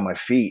rock back on my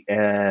feet,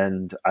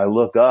 and I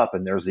look up,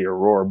 and there's the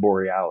Aurora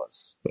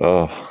Borealis.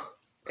 Oh.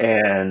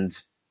 And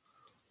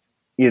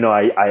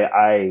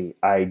I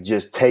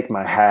just take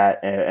my hat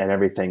and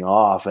everything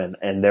off,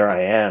 and there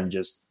I am.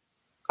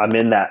 I'm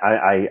in that.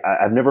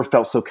 I've never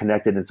felt so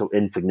connected and so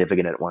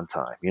insignificant at one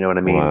time. You know what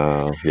I mean?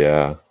 Wow.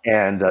 Yeah.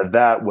 And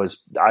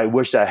I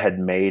wished I had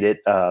made it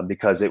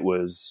because it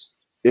was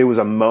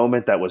a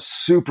moment that was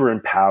super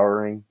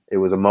empowering. It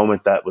was a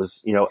moment that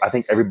was, I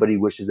think everybody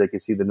wishes they could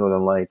see the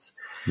Northern Lights.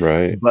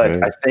 Right. But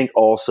right. I think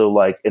also,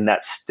 like, in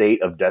that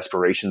state of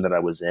desperation that I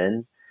was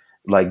in,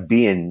 like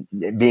being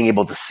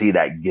able to see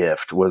that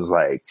gift was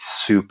like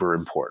super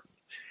important.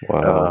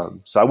 Wow.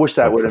 So I wish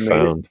that would have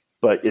made it,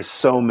 but there's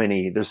so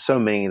many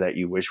that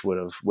you wish would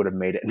have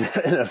made it.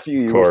 And a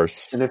few, of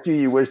course, and a few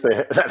you wish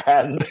that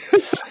hadn't.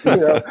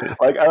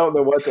 Like, I don't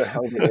know what the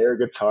hell the air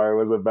guitar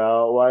was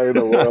about. Why in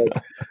the world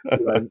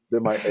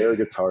did my air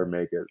guitar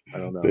make it? I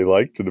don't know. They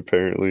liked it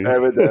apparently.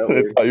 Evidently,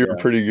 they thought you were a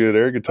pretty good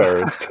air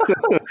guitarist.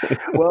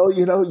 Well,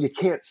 you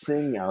can't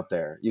sing out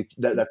there.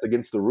 That's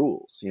against the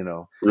rules.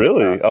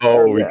 Really?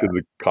 Because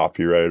of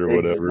copyright or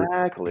whatever.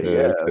 Exactly.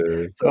 Yeah.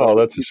 Okay. So,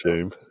 that's a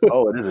shame.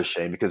 It is a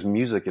shame because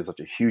music is such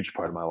a huge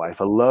part of my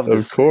life. I love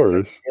this. Of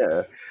course.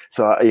 Yeah.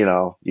 So,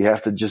 you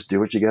have to just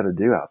do what you got to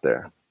do out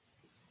there.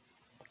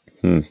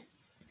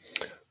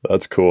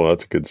 That's cool.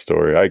 That's a good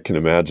story. I can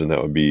imagine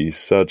that would be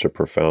such a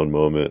profound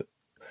moment.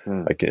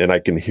 I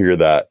can hear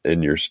that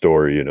in your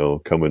story,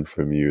 coming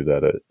from you,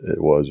 that it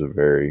was a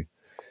very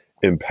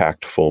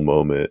impactful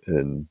moment.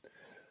 And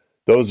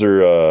those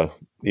are,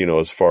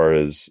 as far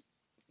as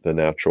the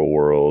natural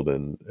world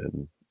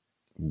and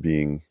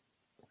being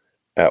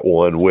at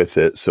one with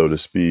it, so to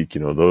speak,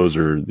 those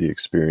are the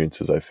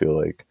experiences I feel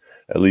like,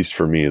 at least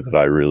for me, that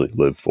I really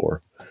live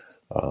for.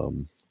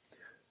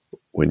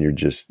 When you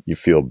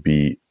feel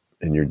beat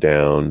and you're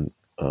down,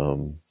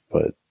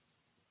 but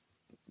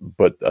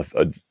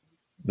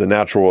the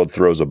natural world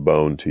throws a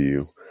bone to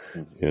you,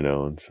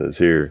 and says,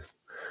 "Here,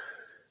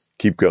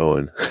 keep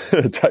going,"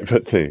 type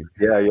of thing.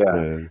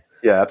 Yeah,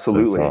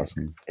 absolutely. That's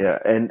awesome. Yeah,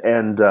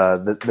 and I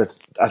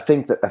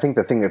think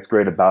the thing that's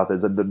great about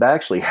this is that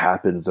actually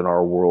happens in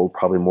our world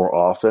probably more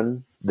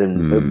often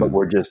than, but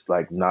we're just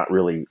like not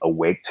really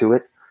awake to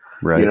it.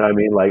 Right. You know what I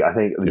mean? Like, I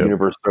think the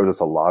universe throws us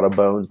a lot of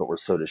bones, but we're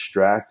so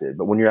distracted.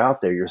 But when you're out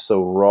there, you're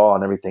so raw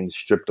and everything's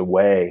stripped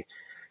away.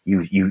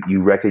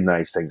 You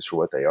recognize things for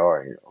what they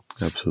are.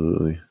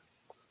 Absolutely.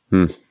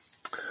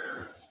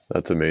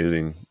 That's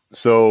amazing.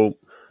 So,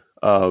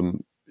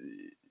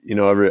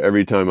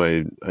 every time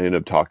I end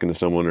up talking to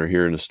someone or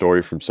hearing a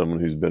story from someone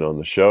who's been on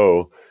the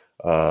show,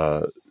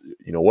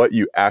 what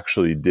you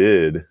actually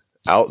did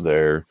out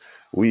there,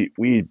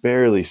 we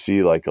barely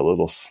see like a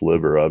little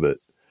sliver of it.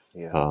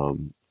 Yeah.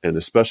 And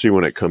especially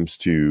when it comes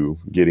to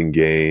getting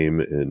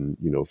game and,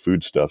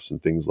 foodstuffs and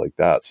things like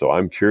that. So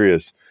I'm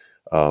curious,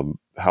 how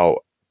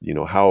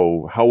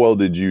well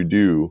did you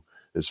do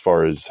as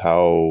far as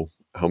how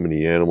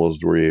many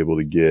animals were you able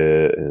to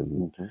get,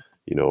 and,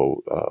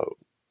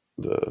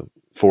 the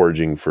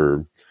foraging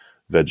for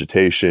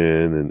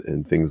vegetation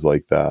and things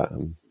like that.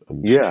 I'm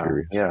just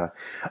curious. Yeah.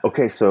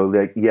 Okay. So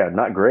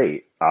not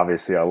great.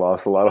 Obviously I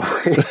lost a lot of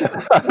weight.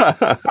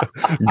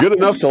 Good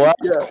enough to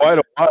last quite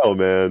a while,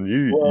 man.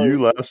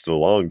 You lasted a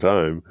long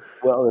time.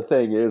 Well, the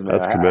thing is, man,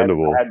 that's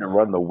commendable. I had to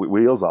run the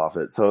wheels off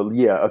it. So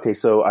okay.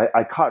 So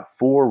I caught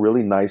 4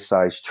 really nice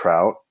sized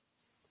trout.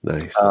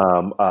 Nice.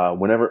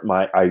 Whenever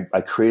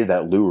I created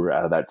that lure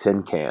out of that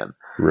tin can.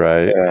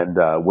 Right. And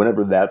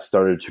whenever that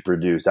started to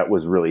produce, that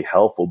was really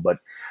helpful. But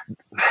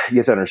you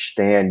have to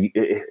understand,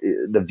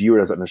 the viewer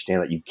doesn't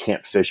understand that you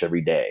can't fish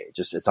every day.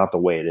 It's not the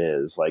way it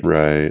is. Like,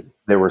 right.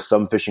 There were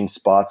some fishing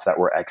spots that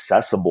were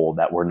accessible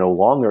that were no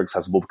longer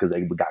accessible because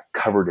they got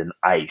covered in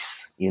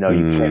ice. You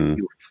can't.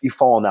 You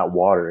fall in that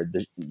water,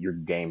 your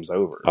game's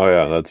over. Oh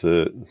yeah, that's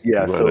it.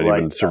 Yeah, you might not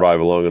even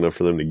survive long enough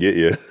for them to get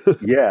you.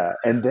 Yeah,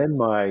 and then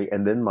my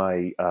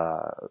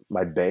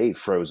bay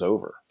froze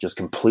over, just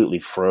completely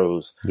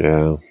froze.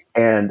 Yeah,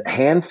 and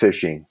hand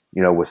fishing,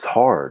 was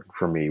hard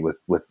for me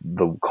with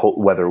the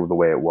cold weather the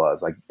way it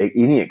was. Like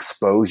any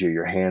exposure,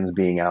 your hands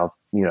being out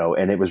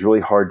and it was really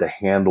hard to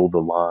handle the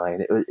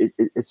line.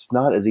 It's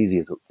not as easy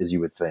as you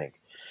would think.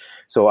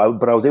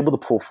 But I was able to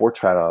pull 4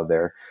 trout out of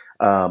there.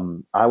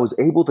 I was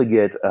able to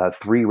get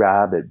 3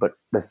 rabbit, but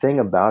the thing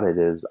about it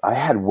is I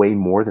had way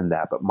more than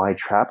that, but my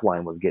trap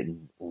line was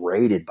getting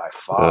raided by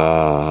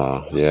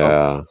fox.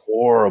 Yeah.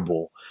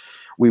 Horrible.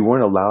 We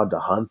weren't allowed to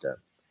hunt them.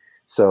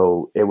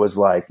 So it was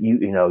like,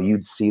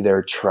 you'd see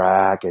their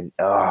track and,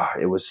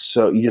 it was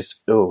so,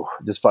 just felt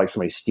like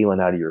somebody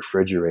stealing out of your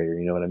refrigerator.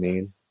 You know what I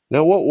mean?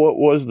 Now, what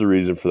was the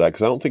reason for that?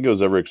 Because I don't think it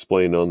was ever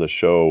explained on the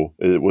show.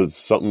 It was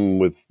something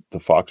with the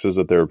foxes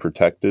that they were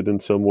protected in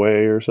some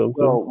way or something?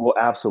 Well,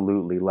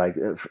 absolutely. Like,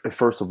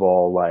 first of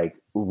all, like,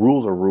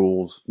 rules are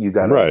rules. You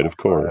got to. Right, of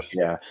course.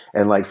 Yeah.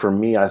 And like, for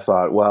me, I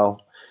thought,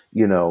 well,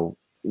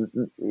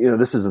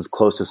 this is as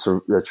close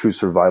to the true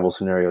survival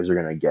scenario as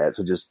you're going to get.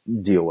 So just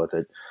deal with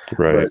it.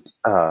 Right.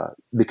 But,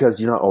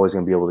 because you're not always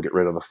going to be able to get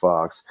rid of the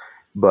fox.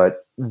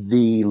 But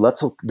the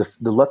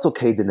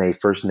Letzelkay Dene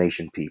First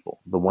Nation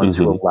people, the ones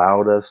who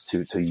allowed us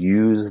to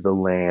use the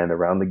land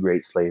around the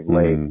Great Slave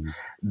Lake,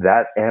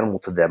 that animal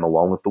to them,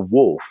 along with the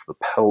wolf, the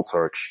pelts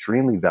are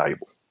extremely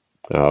valuable.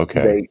 Oh,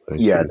 okay.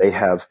 They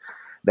have,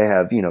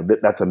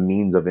 that's a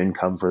means of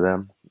income for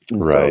them.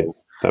 And right.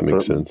 That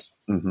makes sense.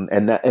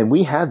 And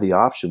we had the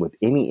option with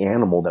any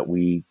animal that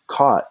we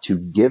caught to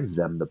give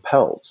them the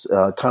pelts,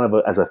 kind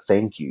of as a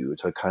thank you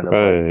to kind of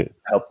like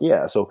help.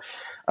 Yeah. So,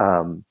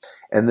 and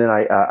then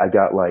I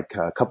got like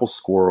a couple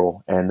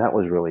squirrel, and that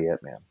was really it,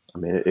 man. I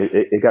mean,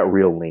 it got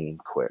real lean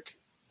quick.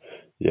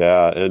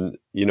 Yeah. And,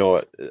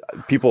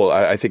 people,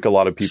 I think a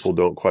lot of people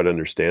don't quite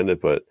understand it,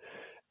 but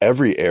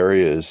every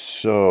area is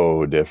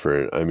so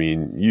different. I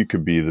mean, you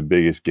could be the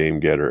biggest game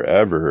getter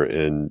ever,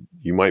 and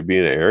you might be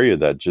in an area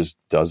that just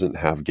doesn't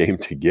have game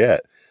to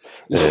get.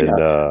 And,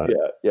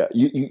 yeah.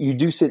 You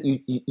do sit,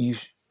 you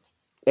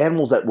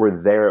animals that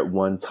were there at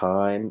one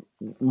time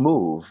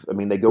move. I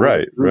mean, they go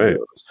right.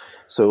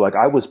 So like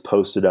I was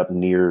posted up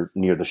near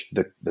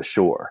the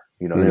shore,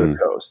 near the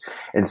coast.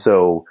 And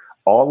so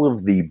all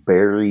of the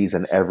berries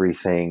and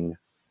everything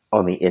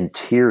on the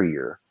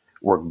interior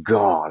were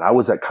gone. I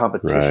was at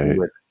competition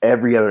with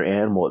every other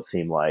animal. It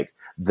seemed like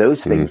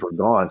those things were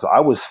gone. So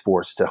I was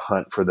forced to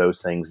hunt for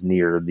those things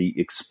near the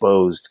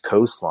exposed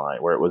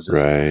coastline where it was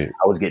just, I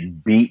was getting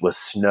beat with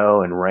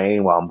snow and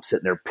rain while I'm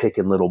sitting there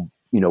picking little,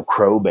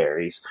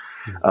 crowberries.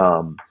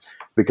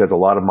 Because a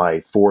lot of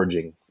my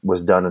foraging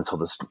was done until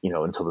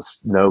the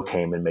snow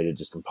came and made it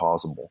just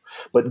impossible.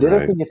 But the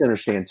other thing you have to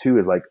understand too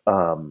is like,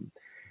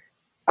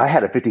 I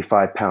had a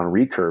 55-pound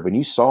recurve, and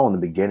you saw in the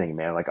beginning,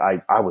 man, like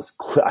I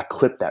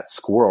clipped that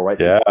squirrel right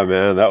there. Yeah,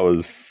 man, that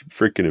was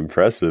freaking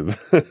impressive.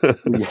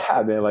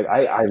 Yeah, man, like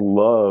I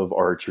love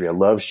archery. I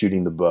love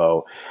shooting the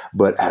bow.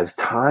 But as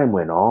time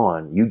went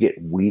on, you get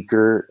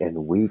weaker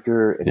and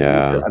weaker and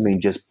weaker. I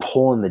mean, just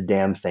pulling the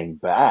damn thing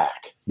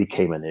back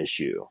became an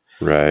issue.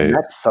 Right. And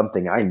that's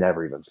something I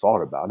never even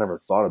thought about. I never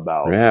thought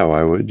about. Yeah,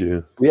 why would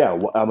you? Yeah,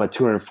 I'm a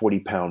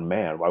 240-pound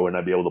man. Why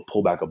wouldn't I be able to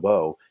pull back a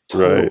bow?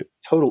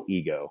 Total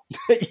ego.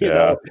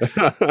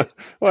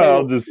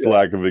 Well, just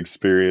lack of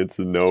experience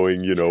and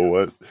knowing,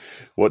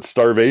 what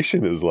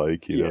starvation is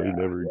like. You've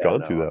never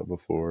gone through that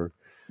before.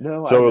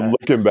 No. So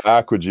looking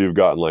back, would you have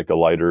gotten like a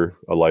lighter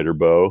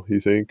bow, you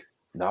think?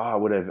 No, I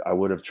would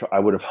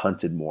have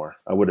hunted more.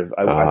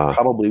 I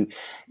probably,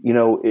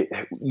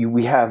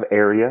 we have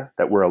area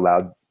that we're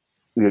allowed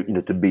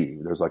to be.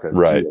 There's like a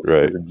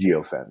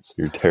geofence.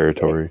 Your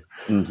territory.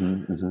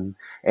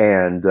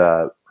 And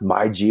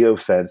my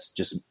geofence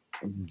just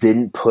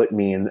didn't put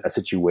me in a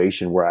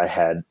situation where I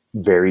had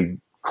very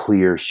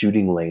clear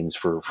shooting lanes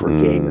for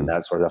game and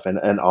that sort of stuff.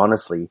 And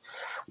honestly,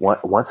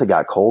 once it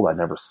got cold, I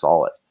never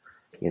saw it.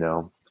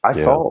 I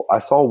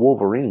saw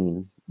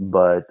Wolverine,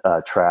 but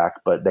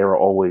track, but they were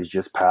always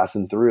just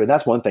passing through. And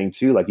that's one thing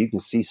too. Like you can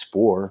see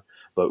spoor,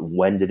 but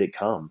when did it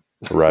come?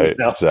 Right.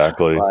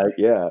 Exactly.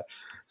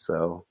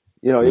 So,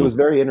 it was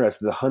very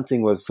interesting. The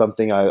hunting was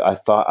something I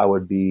thought I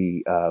would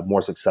be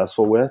more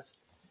successful with,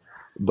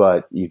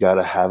 but you got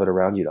to have it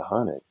around you to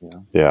hunt it.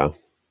 Yeah.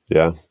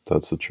 Yeah.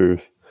 That's the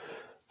truth.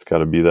 It's got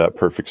to be that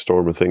perfect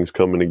storm of things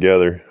coming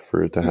together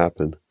for it to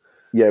happen.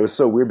 Yeah. It was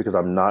so weird because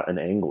I'm not an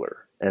angler,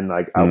 and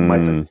like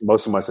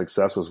most of my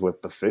success was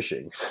with the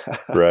fishing.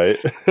 Right.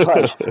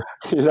 I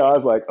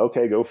was like,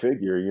 okay, go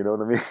figure. You know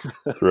what I mean?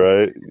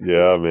 Right.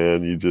 Yeah,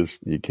 man.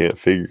 You can't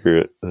figure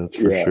it. That's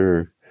for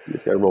sure. You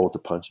just got to roll with the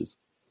punches.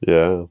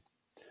 Yeah.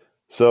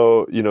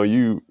 So,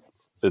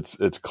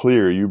 it's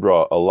clear you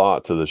brought a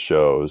lot to the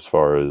show as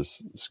far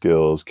as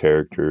skills,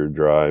 character,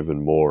 drive,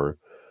 and more.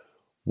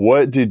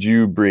 What did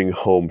you bring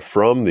home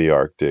from the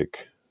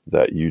Arctic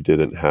that you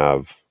didn't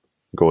have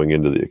going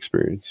into the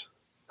experience?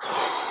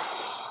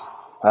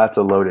 That's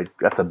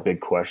a big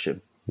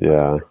question.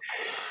 Yeah.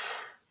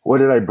 What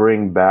did I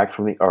bring back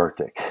from the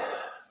Arctic?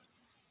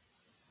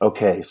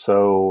 Okay.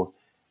 So,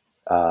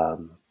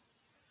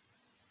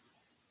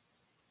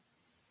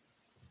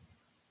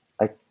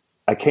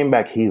 I came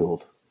back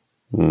healed.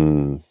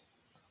 I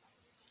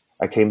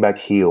came back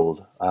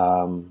healed.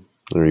 Are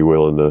you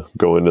willing to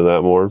go into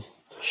that more?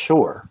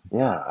 Sure.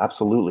 Yeah,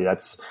 absolutely. I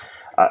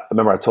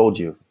remember I told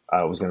you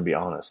I was going to be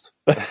honest.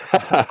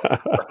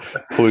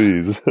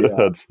 Please.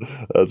 Yeah.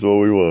 That's what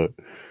we want.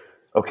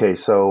 Okay.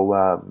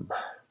 So,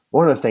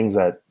 one of the things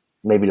that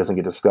maybe doesn't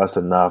get discussed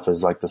enough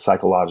is like the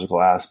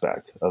psychological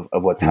aspect of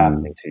what's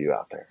happening to you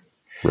out there.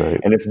 Right.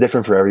 And it's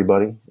different for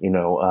everybody,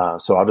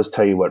 so I'll just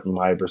tell you what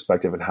my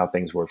perspective and how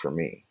things were for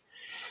me.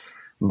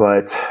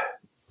 But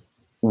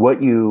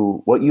what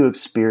you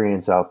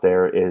experience out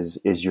there is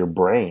your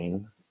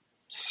brain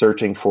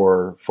searching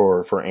for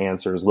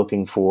answers,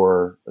 looking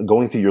for,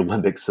 going through your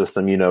limbic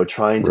system,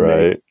 trying to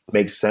Right.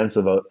 make sense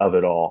of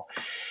it all.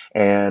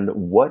 And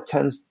what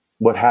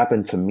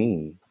happened to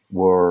me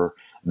were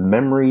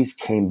memories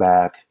came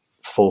back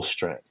full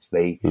strength.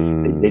 They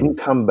didn't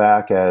come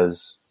back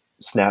as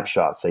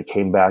snapshots. They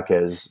came back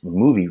as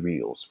movie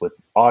reels with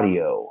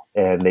audio,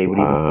 and they would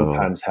even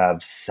sometimes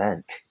have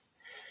scent.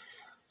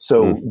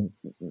 So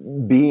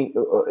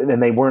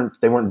and they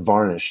weren't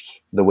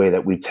varnished the way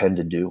that we tend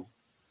to do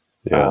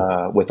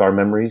with our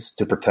memories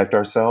to protect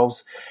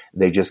ourselves.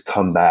 They just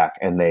come back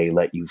and they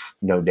let you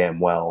know damn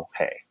well,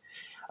 hey,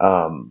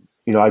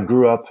 I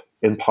grew up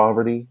in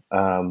poverty,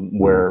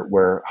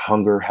 where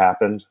hunger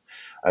happened.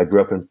 I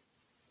grew up in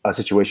a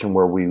situation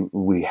where we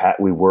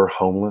were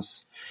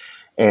homeless,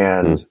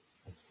 and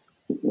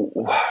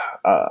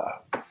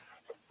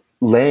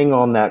laying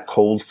on that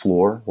cold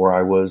floor where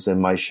I was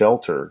in my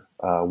shelter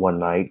one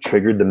night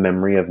triggered the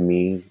memory of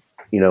me,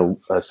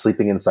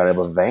 sleeping inside of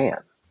a van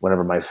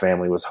whenever my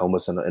family was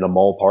homeless in a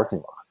mall parking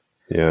lot.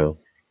 Yeah.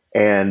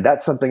 And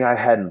that's something I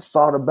hadn't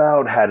thought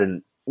about,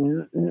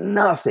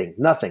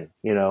 nothing,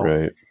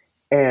 Right.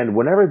 And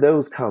whenever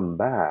those come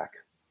back,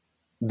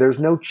 there's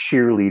no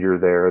cheerleader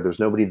there. There's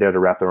nobody there to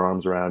wrap their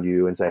arms around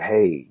you and say,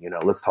 hey,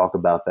 let's talk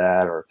about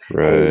that. Or,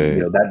 hey,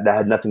 that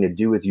had nothing to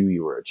do with you.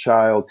 You were a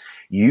child.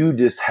 You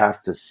just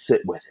have to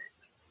sit with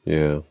it.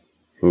 Yeah.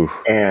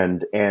 Oof.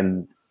 And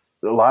a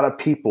lot of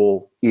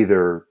people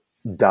either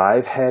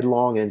dive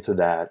headlong into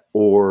that,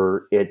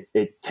 or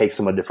it takes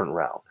them a different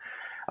route.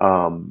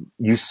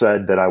 You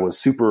said that I was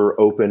super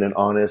open and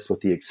honest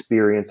with the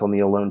experience on the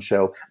Alone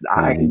Show.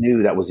 I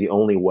knew that was the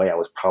only way I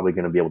was probably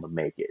going to be able to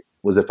make it,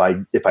 was if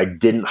I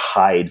didn't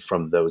hide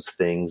from those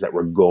things that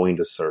were going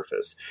to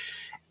surface.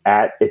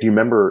 If you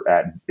remember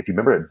at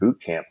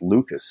boot camp,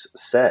 Lucas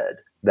said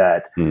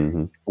that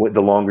the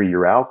longer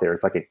you're out there,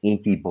 it's like an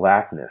inky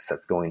blackness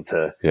that's going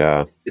to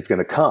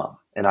come.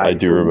 And I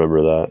do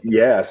remember that.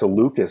 Yeah. So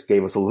Lucas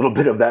gave us a little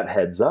bit of that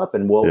heads up,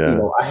 and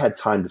I had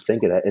time to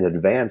think of that in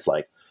advance,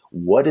 like,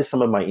 what is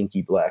some of my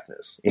inky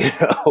blackness?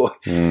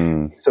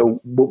 So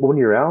when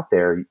you're out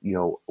there,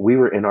 we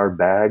were in our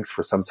bags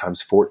for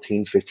sometimes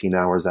 14, 15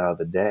 hours out of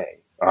the day.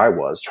 I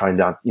was trying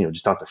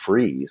just not to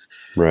freeze,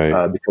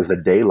 right? Because the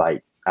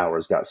daylight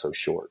hours got so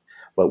short.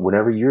 But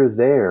whenever you're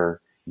there,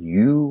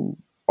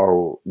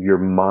 your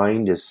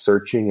mind is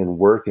searching and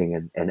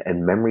working,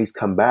 and memories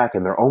come back,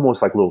 and they're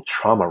almost like little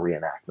trauma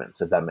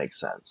reenactments, if that makes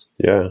sense.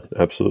 Yeah,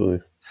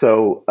 absolutely.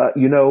 So,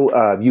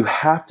 you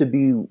have to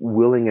be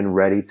willing and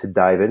ready to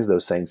dive into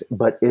those things.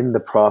 But in the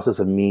process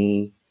of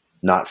me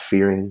not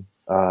fearing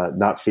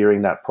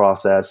that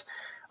process,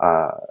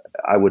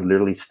 I would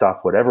literally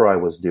stop whatever I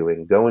was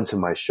doing, go into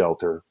my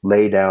shelter,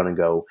 lay down and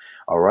go,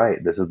 all right,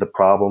 this is the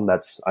problem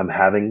I'm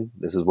having.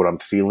 This is what I'm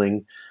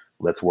feeling.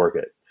 Let's work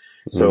it.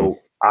 So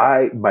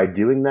by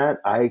doing that,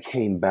 I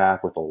came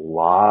back with a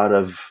lot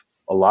of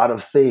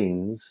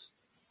things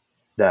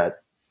that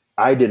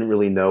I didn't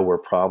really know were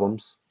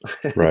problems.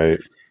 Right.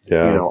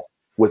 Yeah.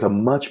 With a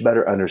much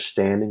better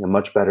understanding, a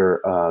much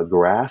better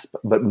grasp,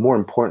 but more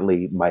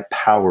importantly, my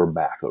power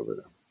back over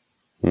them.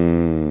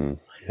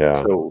 Yeah.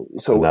 So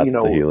and that's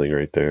the healing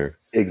right there.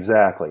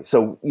 Exactly.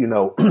 So,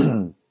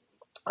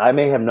 I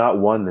may have not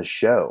won the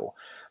show,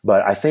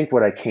 but I think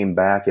what I came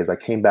back as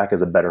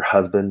a better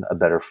husband, a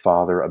better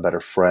father, a better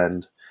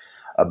friend,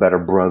 a better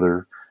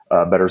brother,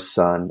 a better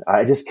son.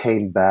 I just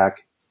came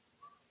back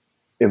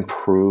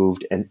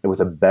improved and with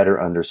a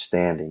better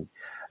understanding.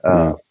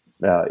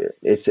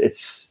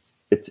 It's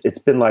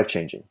been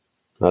life-changing.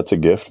 That's a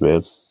gift,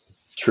 man.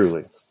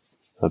 Truly.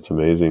 That's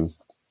amazing.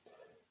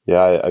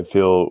 Yeah. I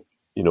feel,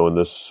 in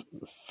this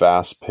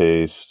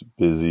fast-paced,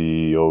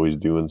 busy, always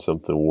doing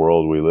something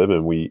world we live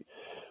in,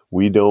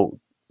 we don't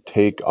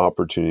take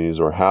opportunities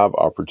or have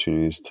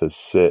opportunities to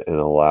sit and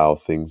allow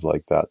things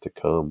like that to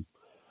come.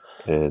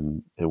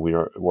 And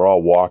we're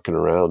all walking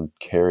around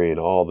carrying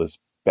all this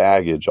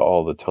baggage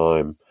all the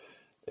time,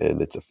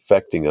 and it's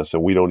affecting us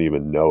and we don't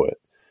even know it.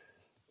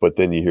 But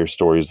then you hear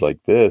stories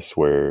like this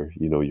where,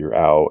 you're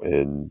out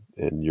and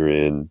you're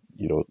in,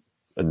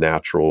 a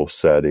natural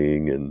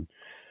setting and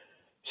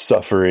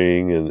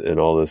suffering and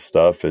all this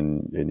stuff.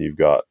 And you've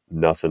got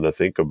nothing to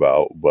think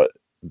about but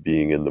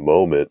being in the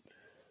moment.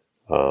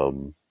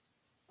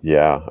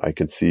 I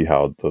can see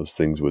how those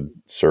things would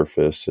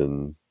surface.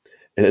 And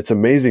it's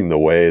amazing the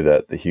way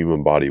that the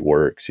human body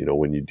works.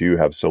 When you do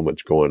have so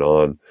much going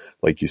on,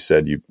 like you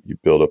said, you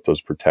build up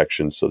those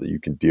protections so that you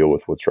can deal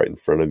with what's right in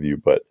front of you.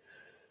 But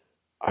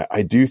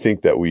I do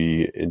think that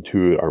we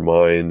intuit our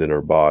mind and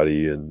our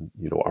body and,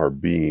 our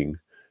being,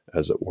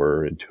 as it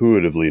were,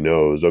 intuitively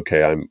knows,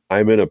 okay,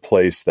 I'm in a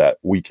place that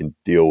we can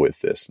deal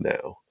with this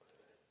now.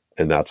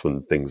 And that's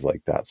when things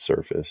like that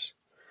surface.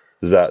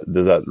 Does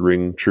that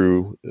ring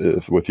true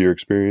with your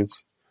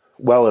experience?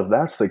 Well, if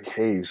that's the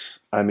case,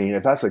 I'll be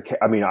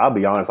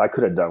honest, I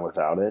could have done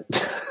without it.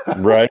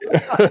 Right.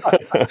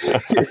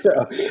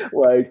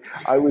 Like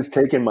I was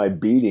taking my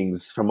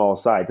beatings from all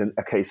sides. And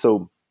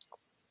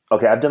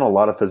I've done a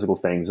lot of physical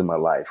things in my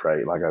life,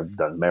 right? Like I've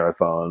done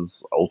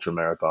marathons, ultra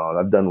marathons.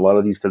 I've done a lot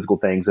of these physical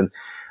things. And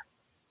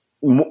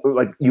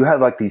like you have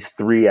like these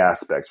three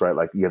aspects, right?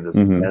 Like you have this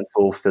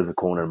mental,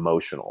 physical, and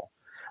emotional.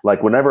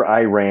 Like whenever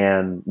I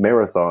ran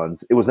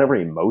marathons, it was never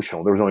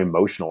emotional. There was no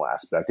emotional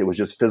aspect. It was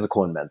just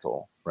physical and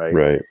mental, right?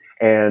 Right.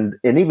 And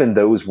even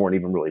those weren't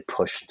even really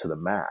pushed to the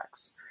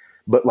max.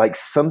 But like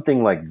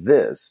something like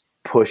this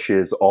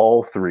pushes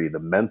all three, the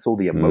mental,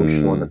 the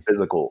emotional, and the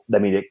physical. I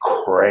mean, it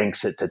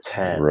cranks it to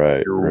 10.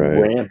 Right.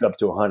 You're ramped up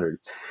to 100.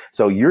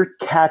 So you're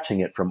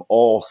catching it from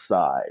all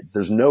sides.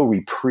 There's no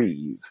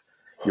reprieve.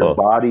 Your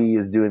body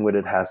is doing what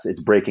it has. It's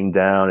breaking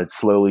down. It's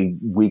slowly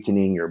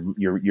weakening.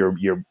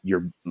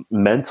 Your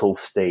mental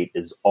state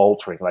is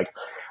altering. Like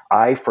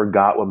I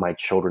forgot what my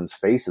children's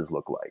faces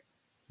look like.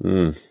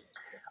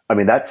 I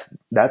mean, that's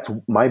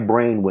my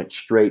brain went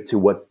straight to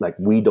what, like,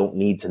 we don't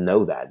need to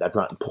know that. That's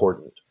not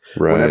important.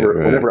 Right.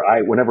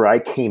 Whenever I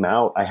came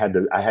out, I had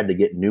to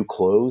get new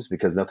clothes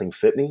because nothing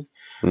fit me.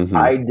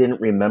 I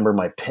didn't remember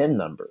my PIN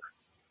number.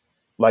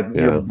 Like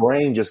your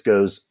brain just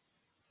goes,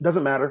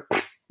 doesn't matter.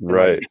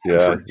 Right.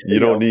 Yeah. You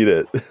don't need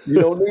it.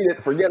 You don't need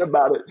it. Forget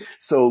about it.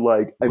 So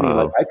like, I mean,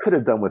 like I could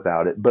have done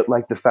without it, but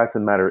like the fact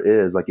of the matter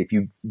is, like, if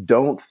you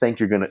don't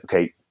think you're going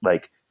to,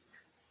 like,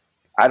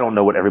 I don't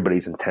know what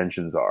everybody's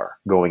intentions are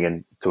going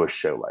into a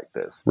show like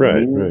this.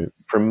 Right.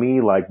 For me,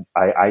 like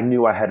I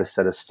knew I had to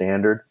set a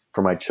standard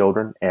for my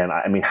children. And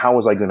I mean, how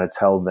was I going to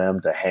tell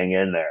them to hang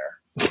in there,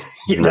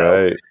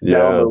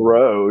 down the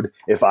road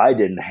if I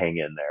didn't hang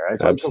in there?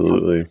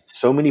 Absolutely.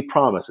 So many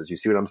promises. You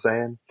see what I'm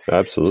saying?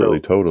 Absolutely.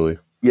 Totally.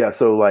 Yeah.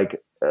 So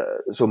like,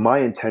 so my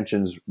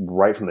intentions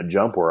right from the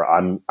jump were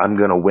I'm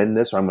going to win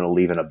this or I'm going to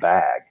leave in a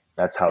bag.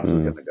 That's how this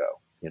is going to go,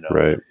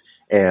 Right.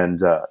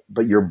 And,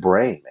 but your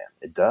brain, man,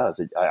 it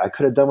does. I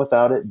could have done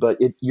without it, but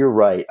you're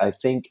right. I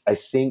think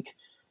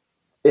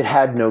it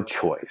had no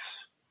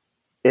choice.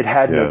 It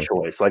had no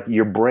choice. Like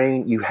your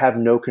brain, you have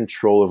no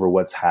control over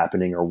what's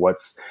happening or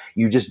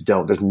you just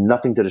don't. There's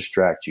nothing to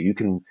distract you. You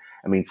can,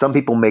 I mean, some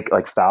people make,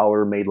 like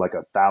Fowler made like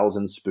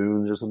 1,000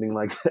 spoons or something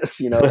like this.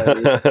 You know what I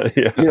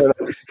mean?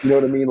 You know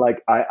what I mean?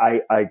 Like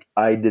I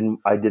didn't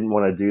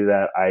want to do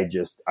that. I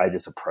just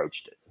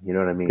approached it. You know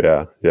what I mean?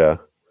 Yeah.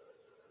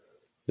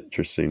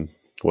 Interesting.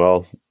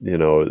 Well,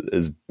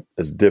 as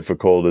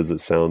difficult as it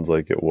sounds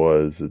like it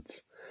was,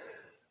 it's,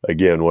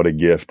 again, what a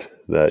gift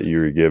that you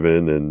were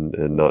given,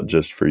 and not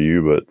just for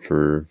you, but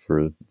for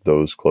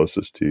those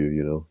closest to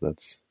you.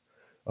 That's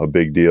a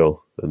big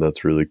deal, and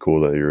that's really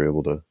cool that you're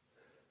able to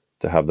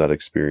have that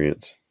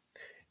experience,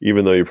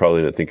 even though you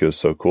probably didn't think it was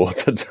so cool at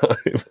the time.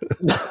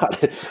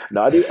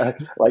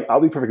 Like,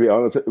 I'll be perfectly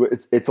honest.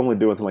 It's only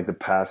been within like the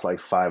past like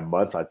 5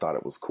 months I thought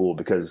it was cool,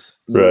 because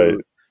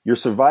your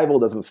survival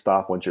doesn't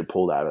stop once you're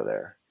pulled out of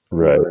there.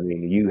 Right. You know what I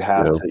mean, you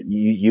have to.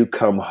 You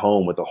come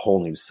home with a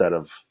whole new set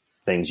of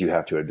things you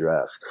have to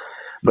address.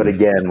 But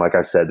again, like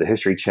I said, the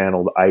History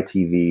Channel, the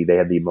ITV, they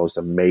had the most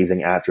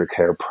amazing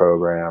aftercare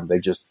program. They've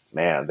just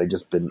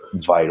been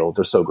vital.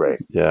 They're so great.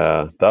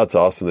 Yeah, that's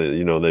awesome.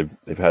 That,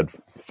 they've had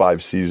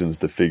 5 seasons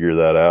to figure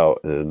that out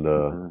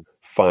and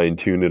fine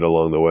tune it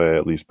along the way,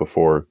 at least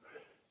before,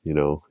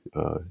 you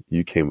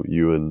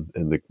and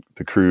the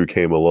crew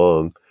came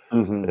along,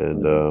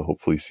 and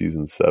hopefully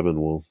season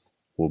 7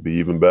 will be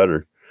even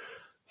better.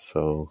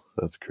 So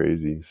that's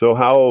crazy. So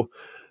how,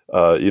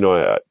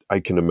 I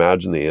can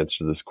imagine the answer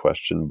to this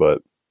question,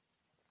 but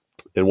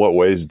in what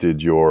ways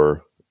did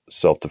your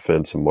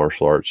self-defense and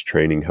martial arts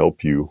training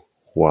help you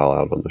while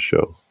out on the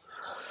show?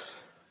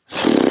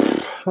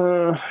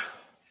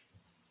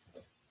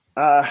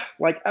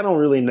 Like, I don't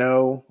really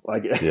know.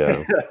 Like,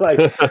 yeah,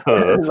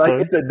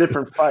 it's a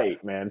different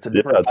fight, man. It's a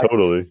different fight.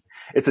 Totally.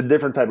 It's a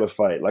different type of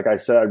fight. Like I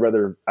said, I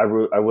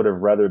would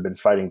have rather been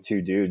fighting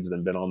 2 dudes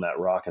than been on that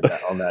rock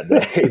on that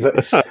day.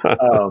 But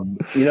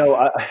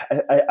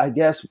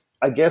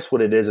I guess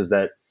what it is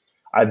that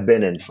I've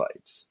been in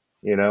fights.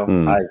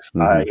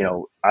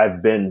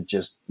 I've been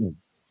just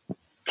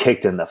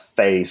kicked in the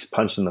face,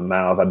 punched in the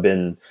mouth. I've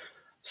been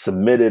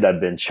submitted.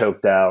 I've been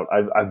choked out.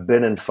 I've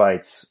been in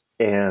fights,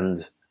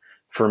 and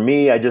for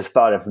me, I just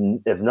thought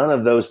if none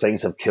of those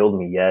things have killed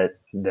me yet,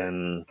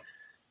 then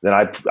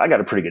I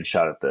got a pretty good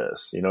shot at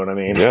this. You know what I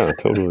mean? Yeah,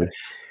 totally.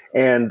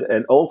 and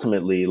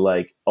ultimately,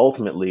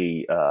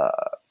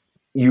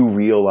 you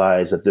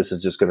realize that this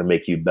is just going to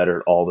make you better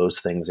at all those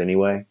things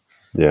anyway.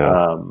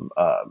 Yeah.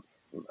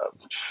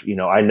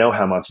 I know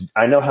how much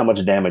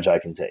damage I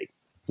can take.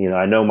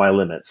 I know my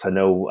limits. I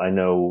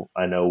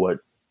know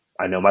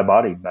I know my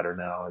body better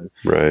now,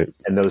 Right.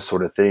 and those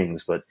sort of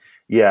things. But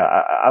yeah,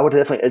 I would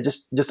definitely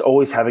just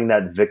always having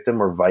that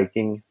victim or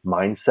Viking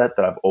mindset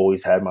that I've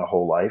always had my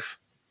whole life.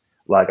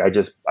 Like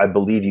I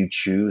believe you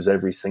choose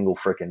every single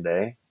freaking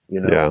day,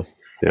 Yeah.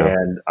 Yeah.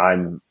 and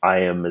I'm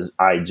as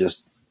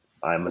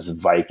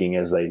Viking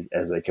as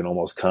they can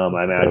almost come.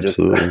 I mean,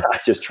 Absolutely. I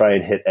just try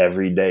and hit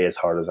every day as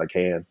hard as I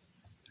can.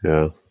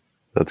 Yeah.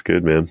 That's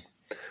good, man.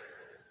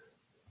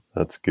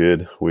 That's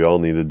good. We all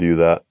need to do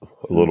that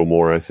a little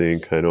more, I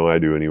think. I know I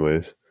do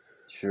anyways.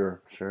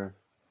 Sure.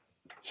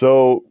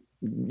 So,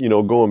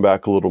 going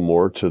back a little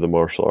more to the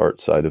martial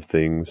arts side of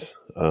things,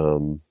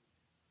 let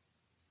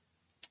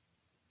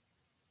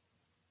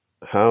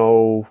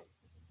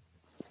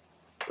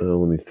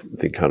me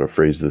think how to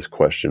phrase this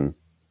question.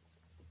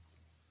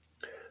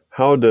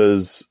 How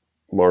does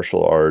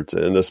martial arts,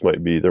 and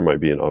there might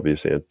be an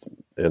obvious answer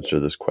to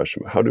this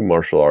question, but how do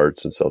martial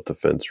arts and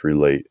self-defense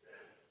relate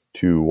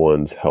to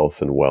one's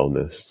health and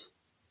wellness?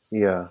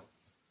 Yeah.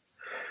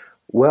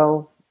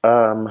 Well,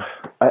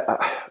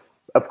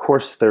 of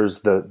course,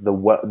 there's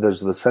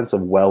there's the sense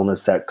of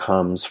wellness that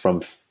comes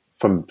from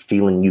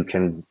feeling you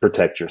can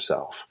protect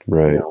yourself.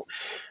 Right.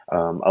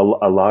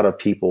 A lot of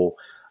people,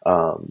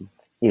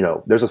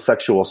 there's a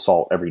sexual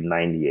assault every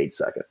 98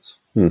 seconds.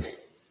 Yeah.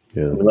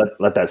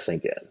 Let that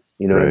sink in.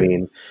 You know what I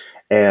mean?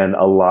 And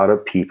a lot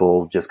of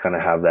people just kind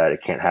of have that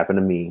 "it can't happen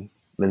to me"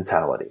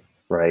 mentality,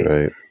 right?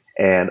 Right.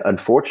 And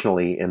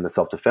unfortunately, in the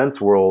self-defense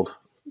world,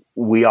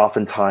 we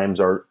oftentimes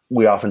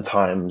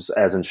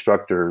as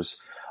instructors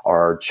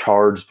are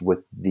charged with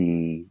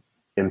the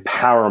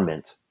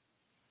empowerment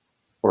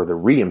or the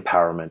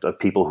re-empowerment of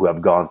people who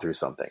have gone through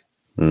something.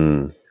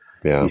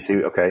 Yeah. You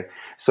see? Okay.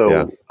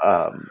 So,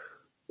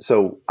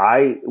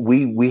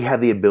 we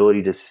have the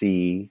ability to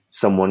see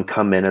someone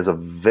come in as a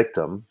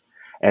victim,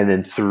 and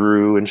then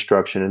through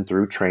instruction and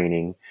through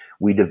training,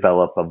 we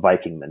develop a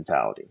Viking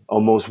mentality,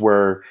 almost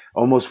where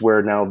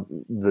now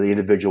the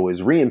individual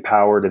is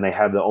re-empowered and they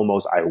have the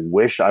almost, I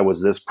wish I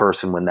was this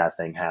person when that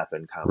thing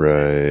happened kind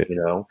of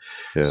thing,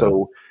 Yeah.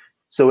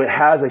 So it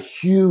has a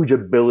huge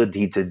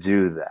ability to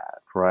do that.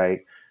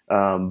 Right.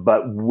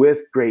 But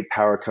with great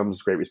power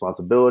comes great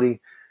responsibility.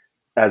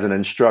 As an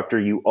instructor,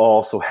 you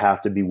also have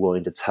to be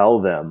willing to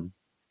tell them,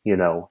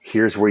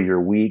 here's where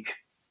you're weak.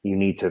 You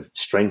need to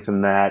strengthen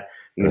that.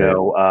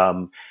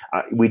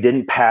 We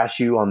didn't pass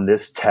you on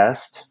this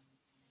test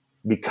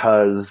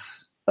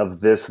because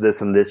of this,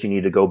 and this. You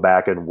need to go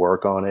back and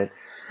work on it.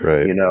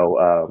 Right.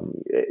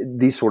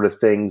 These sort of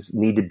things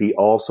need to be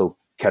also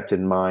kept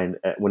in mind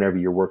whenever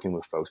you're working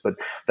with folks. But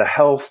the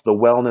health, the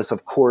wellness,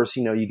 of course,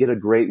 you get a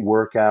great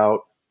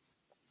workout.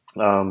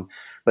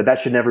 But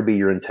that should never be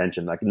your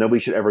intention. Like nobody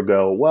should ever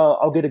go, well,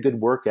 I'll get a good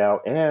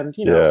workout and,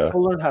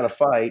 I'll learn how to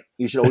fight.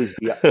 You should always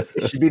be,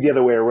 it should be the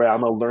other way around.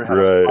 I'm going to learn how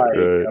to fight.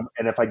 Right.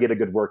 And if I get a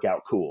good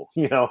workout, cool,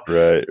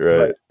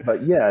 Right.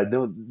 But yeah,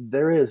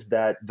 there is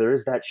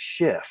that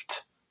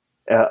shift,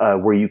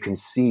 where you can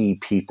see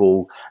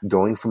people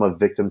going from a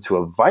victim to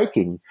a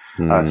Viking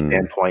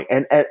standpoint.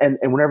 And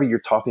whenever you're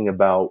talking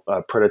about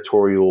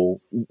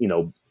predatorial,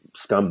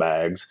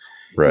 scumbags,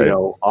 right.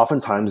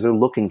 Oftentimes they're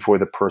looking for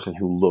the person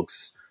who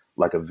looks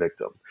like a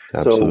victim.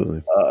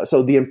 Absolutely.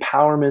 So the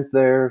empowerment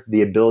there,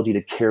 the ability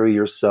to carry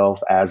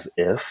yourself as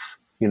if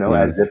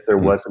there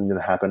was something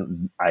to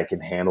happen, I can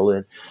handle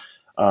it.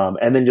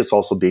 And then just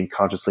also being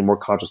more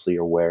consciously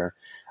aware.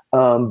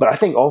 But I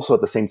think also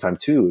at the same time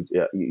too,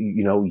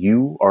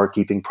 you are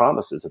keeping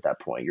promises at that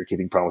point. You're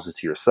keeping promises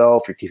to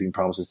yourself. You're keeping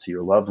promises to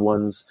your loved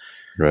ones.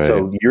 Right.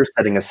 So you're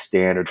setting a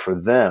standard for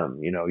them.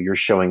 You're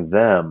showing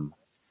them,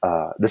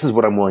 this is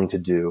what I'm willing to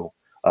do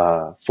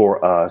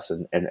for us,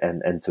 and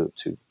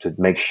to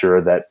make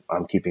sure that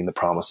I'm keeping the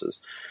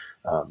promises,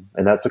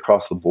 and that's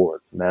across the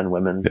board, men,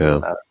 women,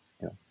 doesn't matter.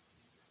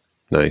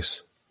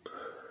 Nice,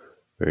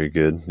 very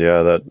good.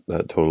 Yeah,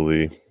 that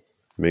totally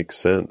makes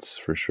sense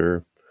for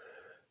sure.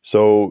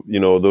 So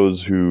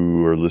those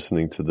who are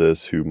listening to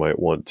this who might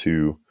want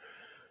to,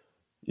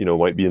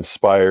 might be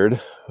inspired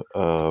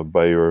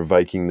by your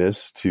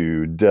Vikingness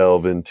to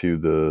delve into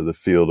the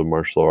field of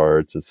martial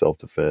arts and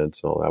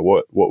self-defense and all that.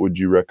 What would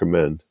you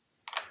recommend?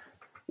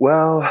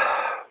 Well,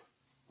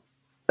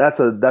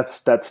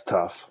 that's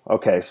tough.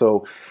 Okay.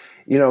 So,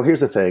 here's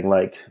the thing,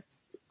 like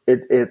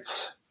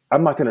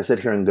I'm not going to sit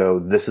here and go,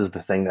 this is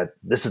the thing to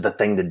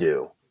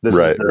do. This is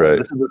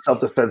the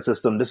self-defense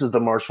system. This is the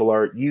martial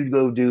art. You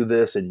go do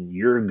this and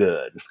you're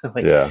good.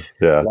 Yeah.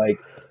 Like,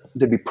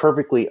 to be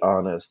perfectly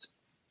honest,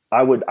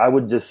 I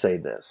would just say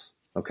this.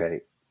 Okay.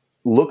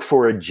 Look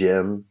for a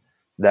gym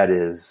that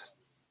is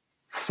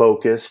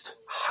focused,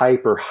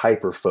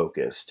 hyper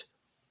focused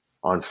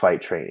on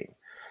fight training.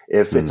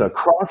 If it's a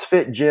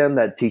CrossFit gym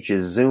that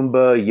teaches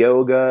Zumba,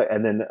 yoga,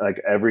 and then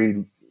like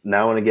every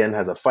now and again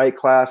has a fight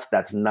class,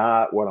 that's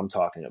not what I'm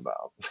talking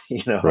about.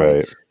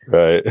 Right.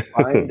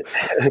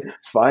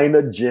 Find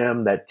a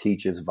gym that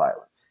teaches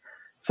violence.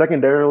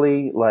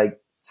 Secondarily,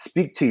 like,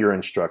 speak to your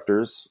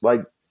instructors.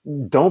 Like,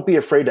 don't be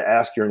afraid to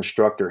ask your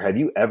instructor, have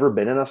you ever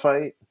been in a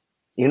fight?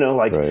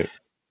 Right.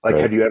 Like,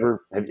 Right. have you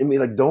ever, I mean,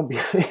 like, don't be,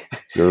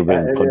 You ever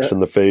been punched in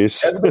the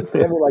face?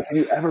 like, have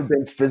you ever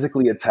been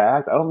physically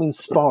attacked? I don't mean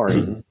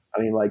sparring.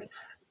 I mean, like,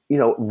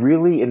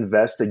 really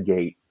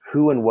investigate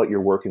who and what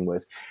you're working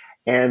with.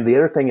 And the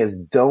other thing is,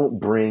 don't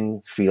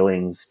bring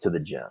feelings to the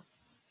gym,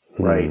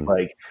 right?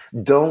 Like,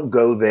 don't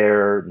go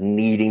there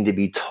needing to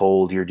be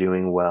told you're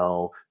doing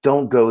well.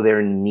 Don't go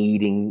there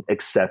needing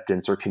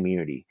acceptance or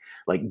community.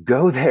 Like,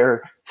 go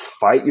there,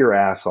 fight your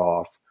ass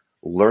off,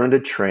 learn to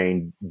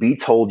train, be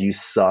told you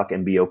suck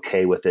and be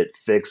okay with it,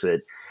 fix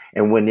it.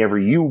 And whenever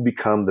you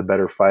become the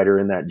better fighter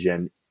in that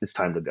gym, it's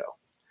time to go.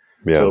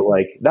 Yeah. So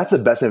like, that's the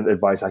best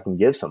advice I can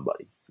give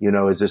somebody,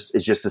 is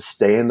just to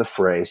stay in the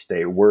fray,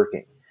 stay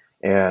working.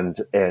 And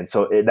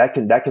so that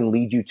can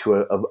lead you to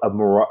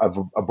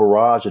a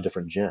barrage of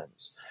different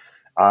gyms.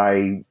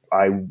 I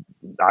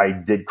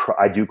do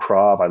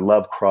Krav. I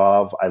love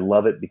Krav. I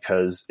love it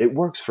because it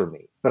works for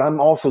me, but I'm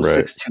also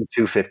 6'2",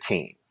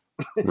 215.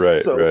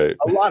 Right. So right.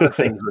 a lot of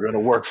things are going to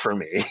work for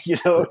me,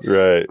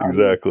 Right.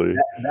 Exactly. I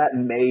mean, that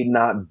may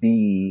not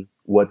be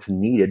what's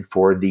needed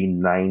for the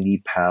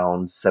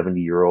 90-pound,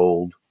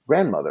 70-year-old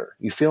grandmother.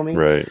 You feel me?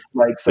 Right.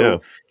 Like, so yeah,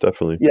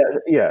 definitely.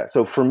 Yeah.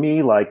 So for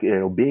me, like,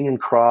 being in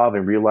Krav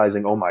and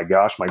realizing, oh my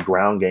gosh, my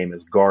ground game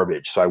is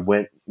garbage. So I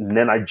went, and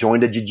then I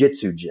joined a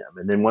jiu-jitsu gym.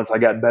 And then once I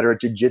got better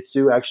at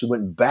jiu-jitsu, I actually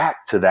went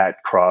back to that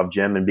Krav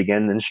gym and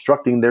began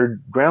instructing their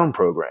ground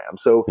program.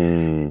 So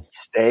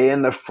stay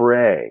in the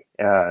fray,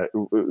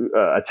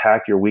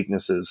 attack your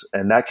weaknesses.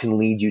 And that can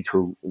lead you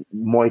to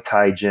Muay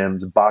Thai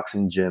gyms,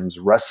 boxing gyms,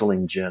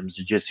 wrestling gyms,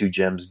 jiu-jitsu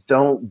gyms.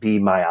 Don't be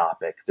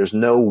myopic. There's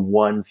no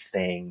one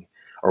thing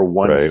or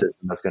one system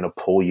that's going to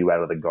pull you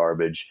out of the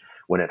garbage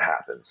when it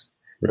happens.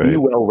 Right. Be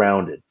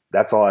well-rounded.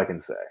 That's all I can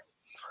say.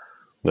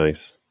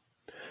 Nice.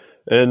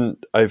 And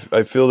I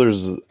feel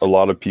there's a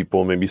lot of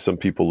people, maybe some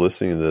people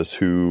listening to this,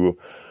 who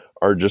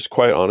are just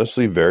quite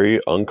honestly very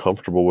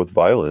uncomfortable with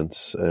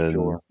violence.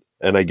 And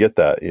I get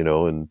that,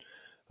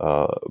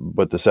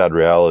 but the sad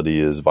reality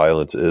is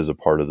violence is a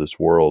part of this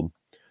world,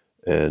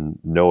 and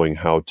knowing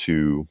how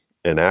to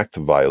enact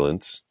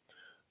violence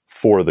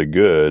for the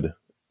good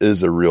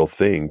is a real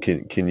thing.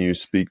 Can you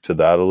speak to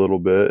that a little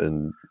bit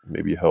and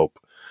maybe help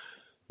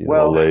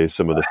allay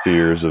some of the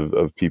fears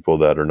of people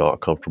that are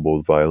not comfortable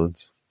with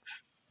violence?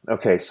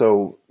 Okay,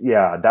 so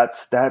yeah,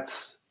 that's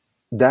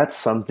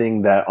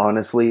something that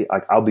honestly,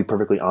 like, I'll be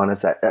perfectly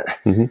honest.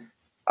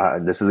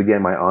 This is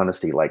again my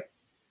honesty. Like,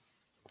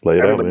 lay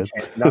it out, man.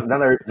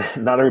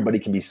 Not everybody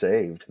can be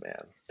saved,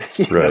 man.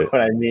 You know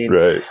what I mean?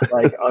 Right.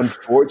 Like,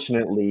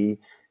 unfortunately,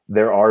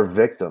 there are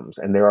victims,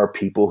 and there are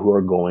people who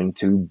are going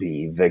to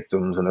be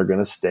victims, and they're going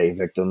to stay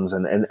victims,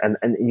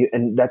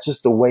 and that's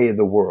just the way of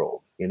the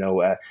world.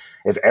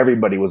 If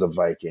everybody was a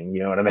Viking,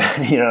 you know what I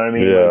mean? You know what I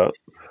mean? Yeah. Like,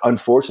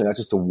 unfortunately, that's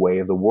just the way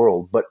of the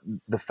world. But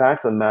the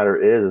fact of the matter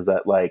is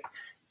that, like,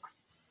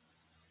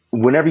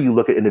 whenever you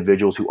look at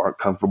individuals who aren't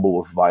comfortable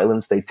with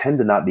violence, they tend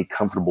to not be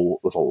comfortable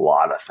with a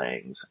lot of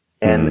things,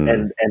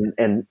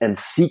 and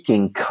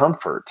seeking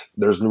comfort.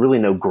 There's really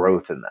no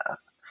growth in that.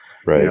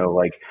 Right.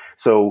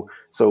 So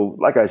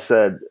like I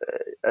said,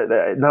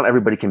 not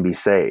everybody can be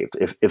saved.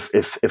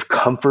 If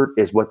comfort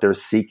is what they're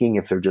seeking,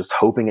 if they're just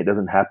hoping it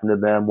doesn't happen to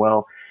them,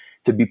 well,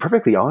 to be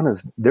perfectly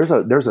honest, there's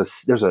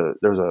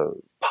a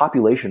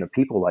population of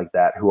people like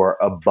that who are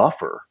a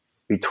buffer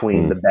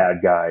between the bad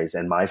guys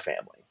and my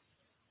family.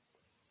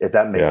 If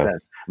that makes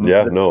sense.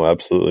 Yeah, no,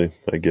 absolutely.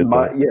 I get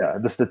that. Yeah.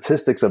 The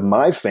statistics of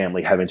my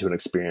family having to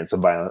experience a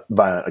violent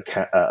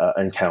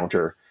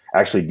encounter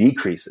actually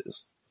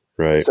decreases.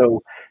 Right.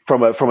 So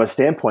from a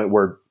standpoint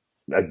where,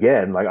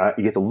 again, like,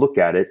 you get to look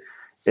at it,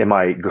 am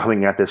I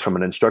coming at this from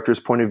an instructor's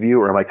point of view,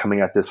 or am I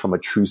coming at this from a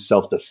true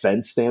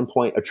self-defense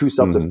standpoint? A true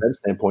self-defense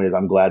standpoint is,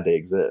 I'm glad they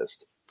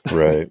exist.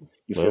 Right.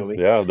 You feel me?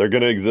 Yeah, they're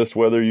going to exist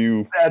whether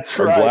you are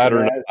glad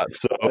or not.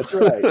 So that's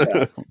right.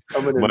 Yeah.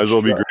 Might as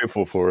well be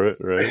grateful for it,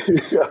 right?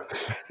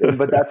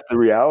 But that's the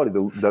reality.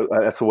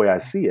 That's the way I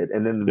see it.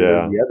 And then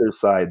the other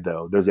side,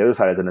 though, there's the other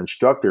side as an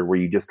instructor, where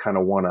you just kind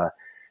of want to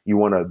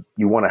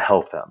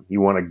help them.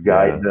 You want to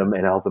guide them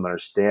and help them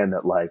understand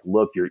that, like,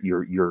 look,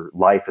 your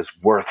life is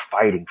worth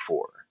fighting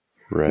for.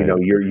 Right.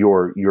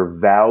 Your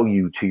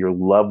value to your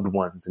loved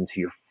ones and to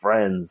your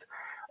friends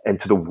and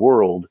to the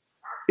world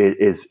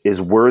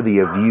is worthy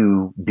of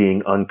you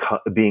being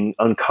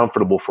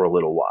uncomfortable for a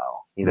little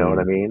while. You know what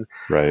I mean?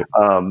 Right.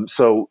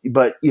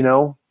 But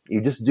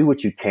you just do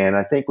what you can.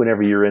 I think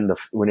whenever you're in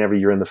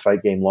the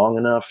fight game long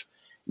enough,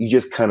 you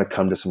just kind of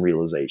come to some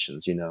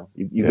realizations. You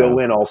go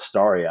in all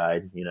starry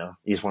eyed. You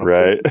just want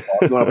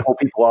to pull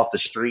people off the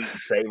street and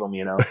save them.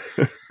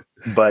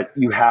 But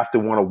you have to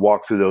want to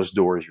walk through those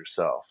doors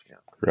yourself.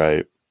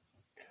 Right.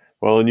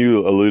 Well, and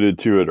you alluded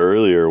to it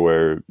earlier,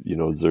 where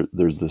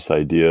there's this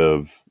idea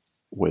of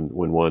when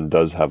one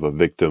does have a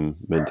victim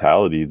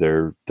mentality,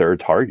 they're a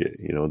target.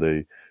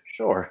 They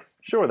sure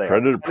they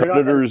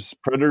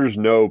predators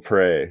know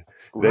prey.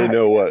 They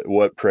know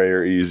what prey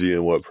are easy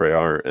and what prey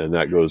aren't, and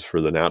that goes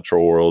for the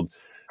natural world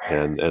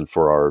and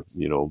for our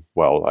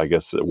I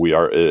guess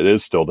it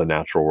is still the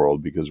natural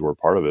world because we're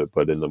part of it,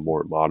 but in the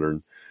more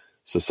modern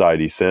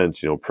society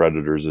sense,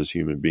 predators as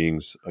human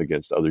beings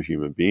against other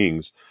human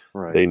beings,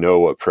 Right. they know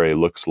what prey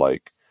looks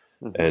like.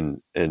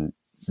 And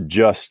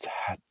just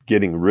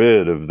getting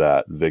rid of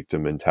that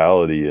victim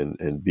mentality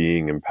and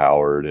being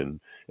empowered and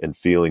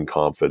feeling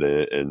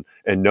confident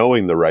and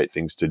knowing the right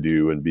things to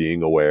do and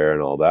being aware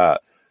and all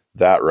that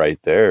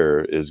right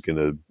there is going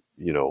to,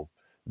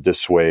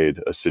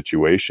 dissuade a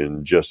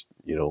situation just,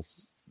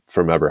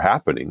 from ever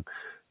happening,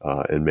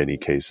 in many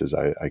cases,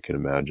 I can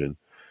imagine.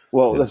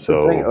 Well, And that's the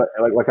so, thing.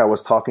 Like I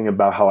was talking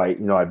about how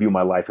I view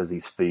my life as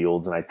these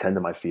fields, and I tend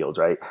to my fields,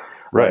 right?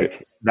 right.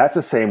 Like that's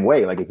the same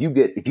way. Like if you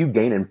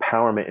gain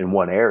empowerment in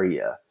one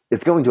area,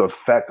 it's going to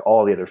affect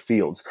all the other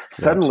fields.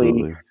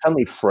 Absolutely.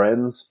 Suddenly,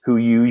 friends who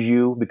use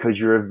you because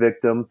you're a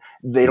victim,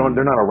 they're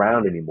not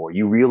around anymore.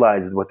 You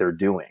realize what they're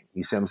doing.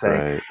 You see what I'm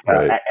saying?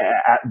 Right.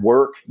 At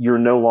work, you're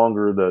no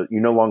longer the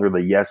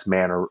yes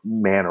man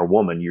or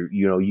woman.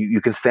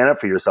 You can stand up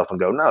for yourself and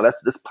go, no,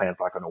 this plan's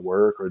not going to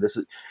work, or this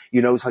is,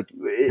 it's like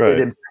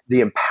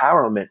the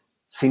empowerment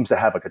seems to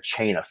have like a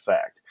chain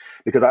effect,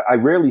 because I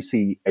rarely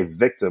see a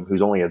victim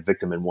who's only a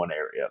victim in one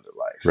area of their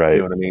life. Right. You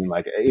know what I mean?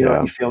 Like,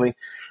 you feel me?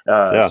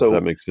 So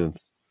that makes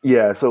sense.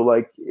 Yeah. So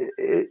like,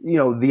 the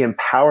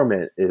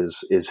empowerment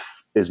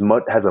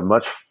has a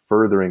much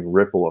furthering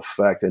ripple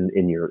effect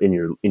in your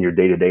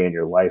day to day in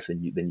your life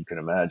than you can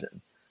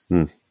imagine.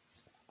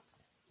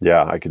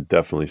 Yeah, I could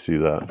definitely see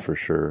that for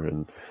sure.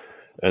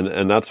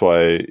 And that's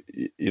why,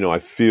 I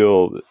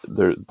feel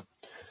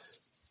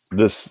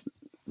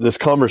this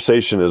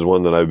conversation is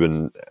one that I've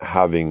been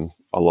having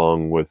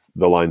along with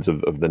the lines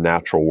of the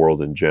natural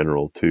world in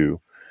general too.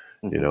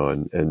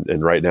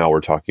 And right now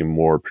we're talking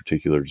more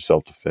particular to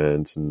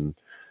self-defense and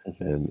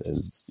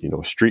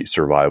street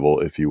survival,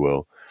 if you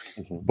will.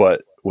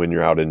 But when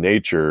you're out in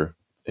nature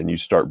and you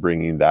start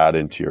bringing that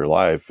into your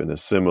life in a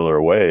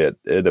similar way,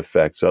 it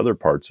affects other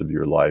parts of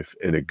your life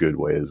in a good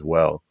way as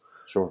well.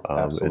 Sure.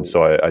 Absolutely. And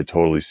so I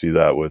totally see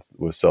that with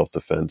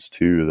self-defense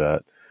too,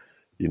 that,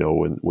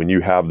 when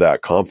you have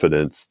that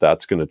confidence,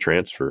 that's going to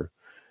transfer.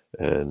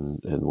 And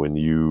when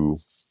you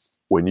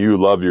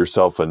love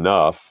yourself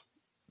enough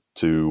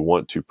to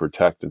want to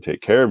protect and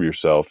take care of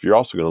yourself, you're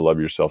also going to love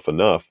yourself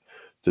enough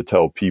to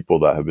tell people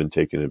that have been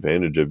taking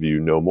advantage of you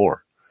no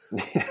more.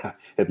 Yeah,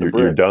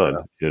 you're done.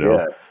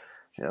 Yeah.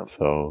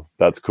 So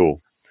that's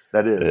cool.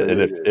 That is.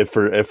 And if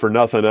for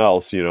nothing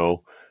else,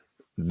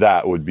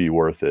 that would be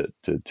worth it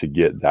to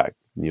get that,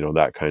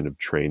 that kind of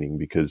training,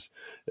 because,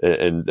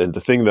 and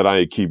the thing that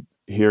I keep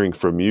hearing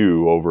from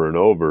you over and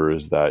over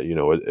is that,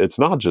 it's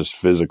not just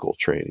physical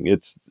training,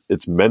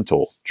 it's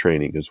mental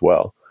training as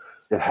well.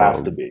 It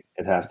has to be.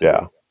 It has to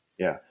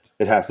be. Yeah,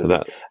 it has to be.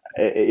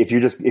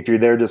 If you're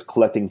there just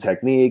collecting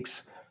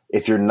techniques,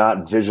 if you're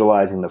not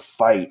visualizing the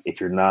fight, if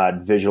you're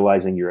not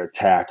visualizing your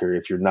attack, or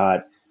if you're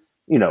not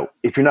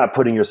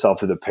putting yourself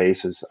through the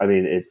paces, I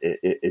mean,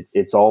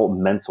 it's all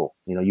mental.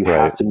 You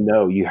have to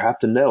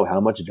know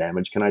how much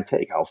damage can I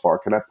take? How far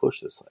can I push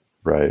this thing?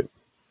 Right.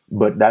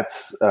 But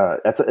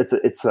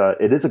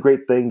it is a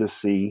great thing to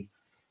see.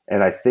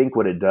 And I think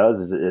what it does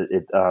is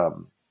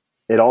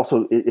it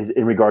also is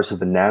in regards to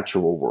the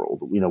natural world.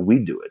 We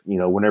do it,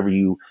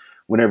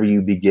 whenever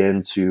you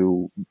begin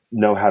to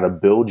know how to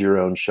build your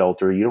own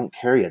shelter, you don't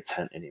carry a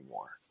tent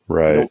anymore.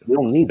 Right. You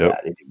don't need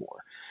that anymore.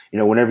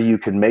 Whenever you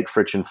can make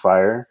friction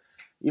fire,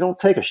 you don't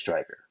take a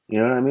striker. You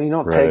know what I mean? You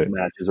don't take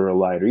matches or a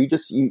lighter. You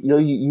just,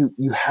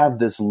 you have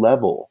this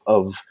level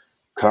of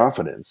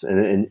confidence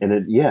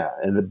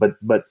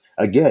but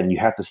again, you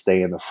have to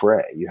stay in the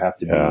fray. You have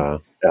to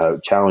be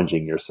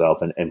challenging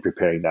yourself and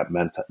preparing that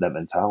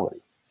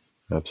mentality.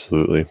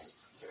 Absolutely.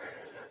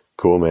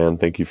 Cool, man.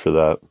 Thank you for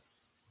that.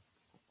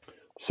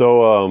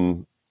 So,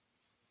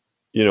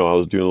 I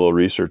was doing a little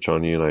research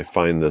on you, and I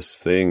find this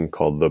thing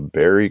called the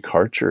Barry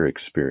Karcher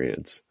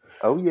experience.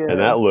 Oh yeah. And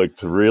that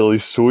looked really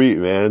sweet,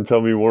 man.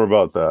 Tell me more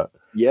about that.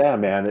 Yeah,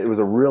 man, it was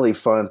a really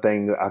fun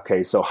thing.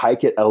 Okay, so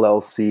Hike It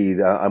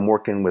LLC, I'm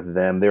working with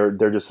them.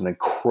 They're just an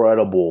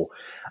incredible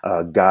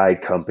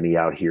guide company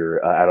out here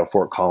out of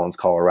Fort Collins,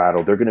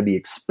 Colorado. They're going to be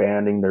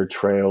expanding their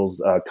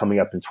trails coming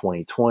up in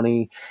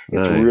 2020.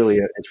 It's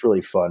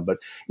really fun. But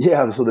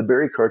yeah, so the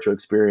Barry Karcher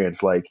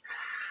experience,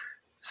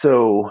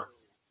 so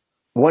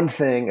one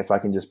thing, if I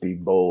can just be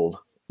bold,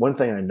 one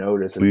thing I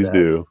noticed is that,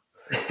 do.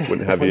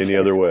 Wouldn't have you any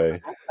other way.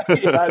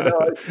 Yeah, I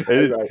know.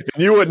 And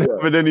you wouldn't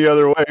have it any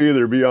other way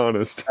either, be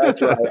honest.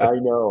 That's right. I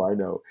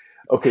know.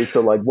 Okay,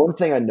 so one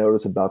thing I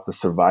noticed about the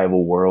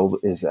survival world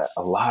is that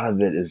a lot of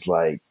it is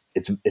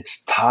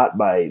it's taught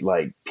by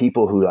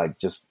people who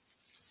just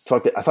I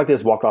feel like they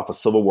just walked off a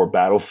Civil War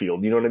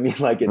battlefield. You know what I mean? It's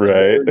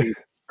very,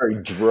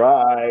 very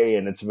dry,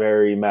 and it's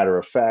very matter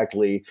of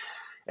factly,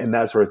 and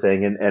that sort of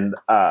thing. And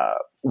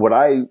what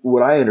I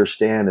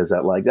understand is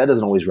that that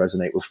doesn't always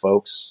resonate with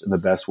folks in the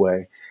best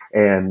way.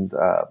 And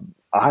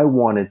I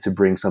wanted to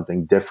bring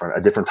something different,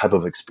 a different type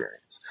of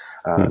experience,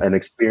 an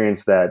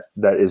experience that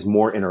is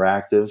more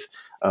interactive,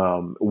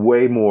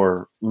 way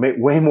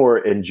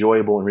more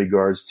enjoyable in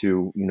regards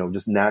to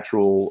just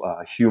natural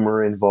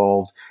humor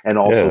involved, and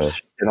also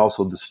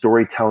the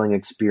storytelling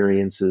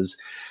experiences.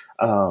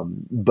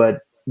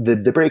 But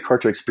the Barry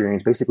Karcher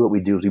experience, basically what we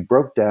do is we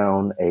broke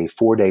down a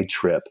 4-day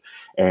trip,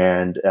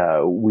 and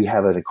we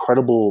have an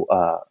incredible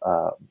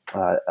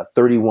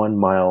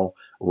 31-mile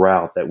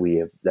route that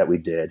we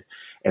did.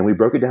 And we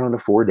broke it down into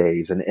 4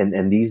 days,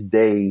 and these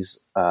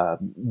days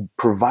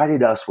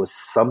provided us with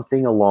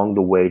something along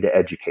the way to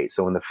educate.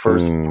 So in the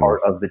first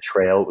part of the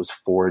trail, it was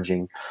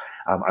foraging.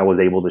 I was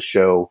able to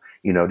show,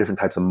 different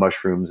types of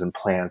mushrooms and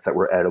plants that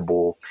were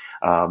edible.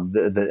 And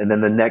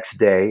then the next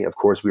day, of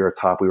course, we were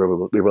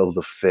able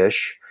to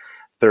fish.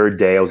 Third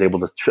day, I was able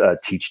to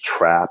teach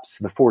traps.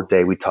 The fourth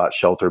day, we taught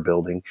shelter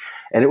building,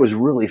 and it was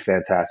really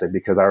fantastic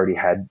because I already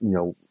had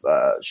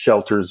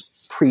shelters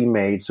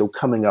pre-made. So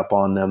coming up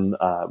on them,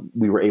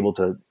 we were able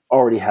to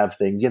already have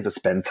things. You have to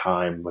spend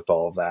time with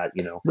all of that,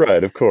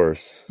 Right, of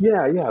course.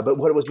 Yeah. But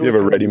what it was really you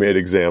have a ready-made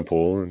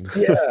example.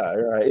 Yeah,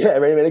 right. Yeah,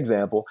 ready-made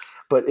example.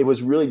 But it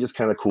was really just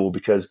kind of cool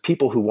because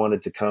people who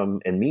wanted to come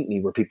and meet me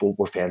were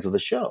fans of the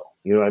show.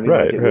 You know what I mean?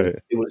 Right,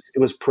 It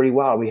was pretty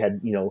wild. We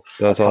had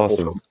that's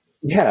awesome.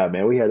 Yeah,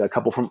 man. We had a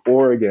couple from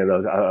Oregon,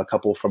 a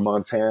couple from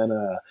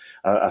Montana,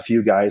 a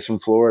few guys from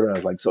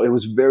Florida. So it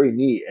was very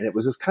neat. And it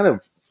was just kind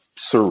of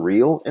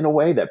surreal in a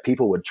way that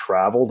people would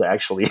travel to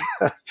actually,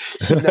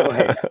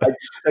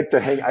 to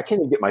hang. I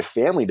can't even get my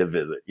family to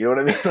visit. You know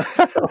what I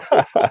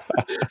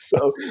mean?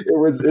 So it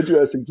was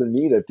interesting to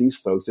me that these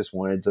folks just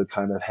wanted to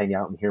kind of hang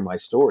out and hear my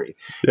story.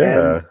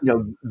 Yeah.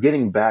 And,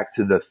 getting back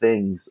to the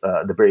things,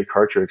 the Barry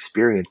Karcher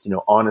experience,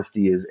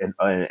 honesty is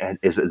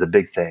a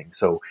big thing.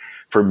 So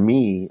for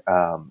me,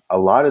 a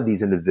lot of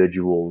these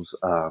individuals,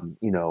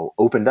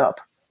 opened up.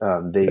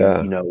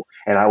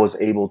 And I was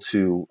able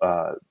to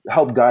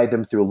help guide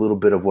them through a little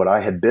bit of what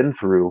I had been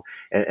through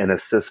and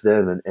assist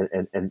them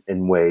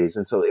in ways.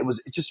 And so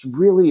it's just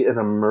really an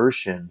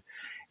immersion,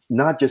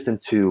 not just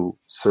into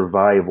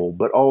survival,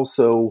 but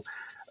also,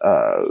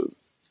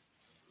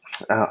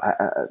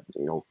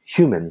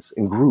 humans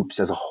and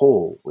groups as a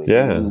whole.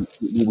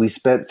 We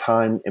spent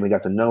time and we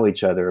got to know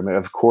each other. I mean,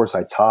 of course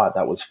I taught,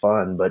 that was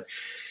fun, but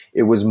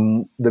it was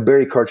the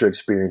Barry Karcher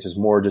experience is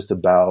more just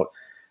about,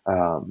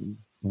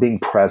 being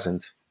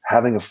present,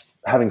 having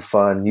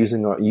fun,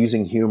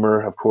 using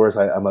humor. Of course,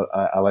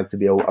 I like to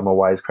be I'm a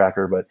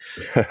wisecracker, but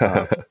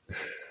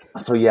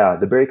so yeah,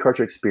 the Barry Karcher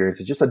experience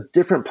is just a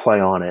different play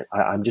on it.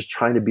 I'm just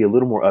trying to be a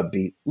little more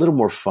upbeat, a little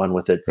more fun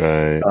with it,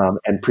 right.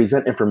 And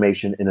present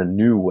information in a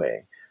new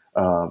way.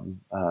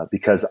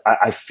 Because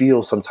I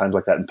feel sometimes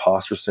like that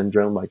imposter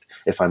syndrome. Like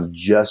if I'm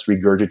just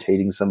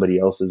regurgitating somebody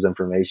else's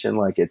information,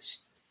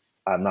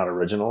 I'm not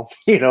original,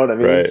 you know what I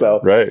mean? Right,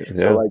 right.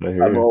 Yeah,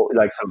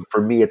 so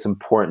for me, it's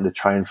important to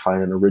try and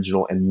find an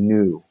original and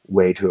new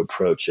way to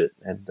approach it.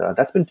 And,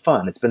 that's been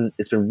fun. It's been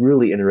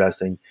really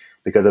interesting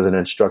because as an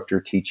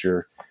instructor,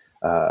 teacher,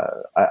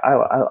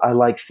 I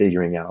like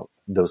figuring out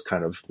those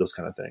kind of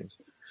things.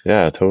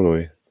 Yeah,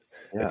 totally.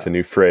 Yeah. It's a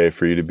new fray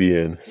for you to be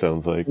in.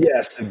 Sounds like.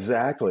 Yes,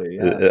 exactly.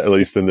 Yeah. At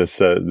least in this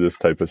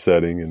type of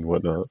setting and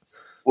whatnot.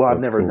 Well, I've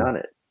never done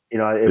it. It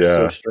was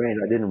so strange.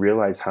 I didn't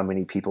realize how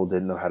many people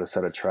didn't know how to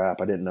set a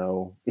trap. I didn't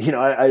know.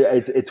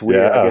 It's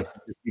weird. Yeah. I guess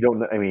you don't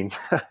know. I mean,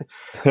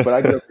 but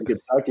I grew up in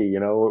Kentucky.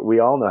 We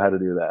all know how to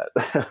do that.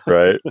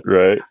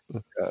 Right.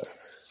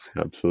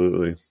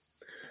 Absolutely.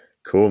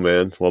 Cool,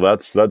 man. Well,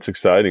 that's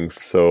exciting.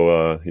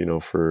 So,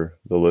 for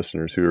the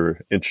listeners who are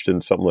interested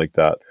in something like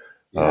that,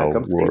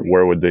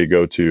 where would they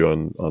go to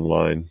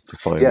online to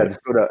find it? Yeah,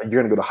 you're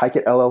going to go to Hike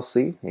It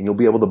LLC, and you'll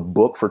be able to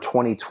book for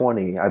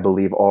 2020, I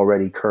believe,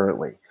 already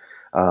currently.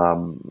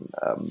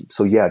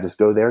 So yeah, just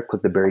go there,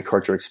 click the Barry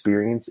Karcher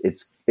experience.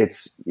 It's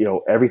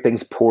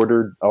everything's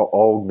portered.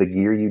 All the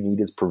gear you need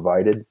is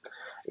provided.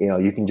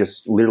 You can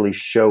just literally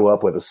show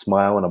up with a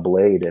smile and a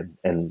blade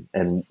and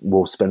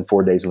we'll spend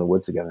 4 days in the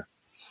woods together.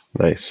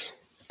 Nice.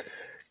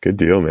 Good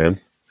deal, man.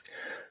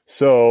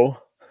 So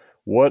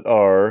what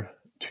are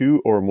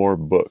 2 or more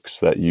books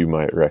that you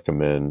might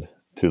recommend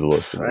to the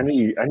listeners? I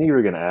knew you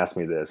were going to ask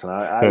me this, and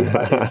I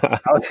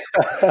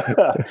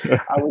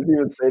was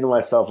even saying to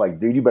myself, like,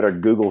 dude, you better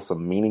Google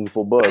some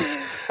meaningful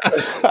books.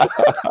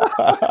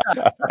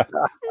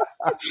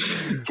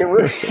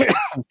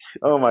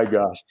 Oh my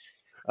gosh.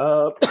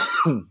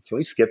 Can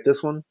we skip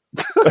this one?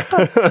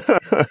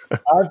 I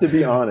have to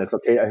be honest.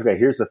 Okay.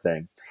 Here's the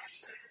thing.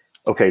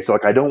 Okay. So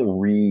I don't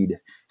read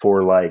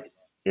for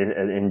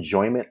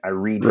enjoyment. I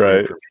read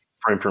for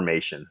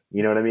information.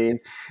 You know what I mean?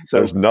 So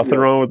there's nothing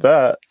wrong with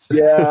that.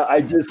 Yeah.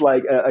 I just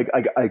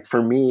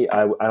for me,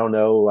 I don't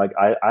know.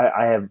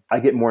 I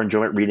get more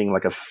enjoyment reading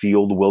like a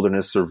field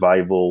wilderness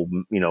survival,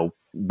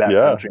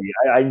 backcountry.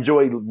 I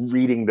enjoy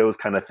reading those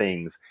kind of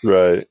things.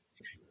 Right.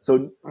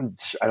 So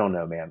I don't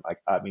know, man.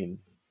 I mean,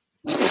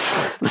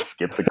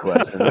 skip the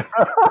question.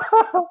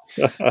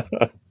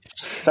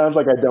 Sounds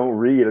like I don't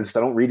read. I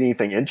don't read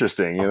anything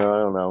interesting. I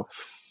don't know.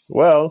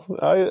 Well,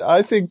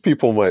 I think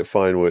people might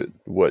find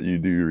what you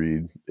do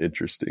read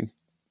interesting,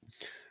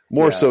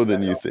 more so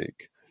than you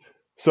think.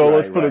 So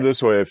let's put it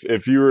this way: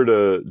 if you were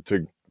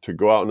to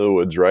go out into the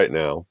woods right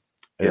now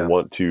and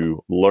want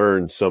to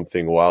learn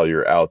something while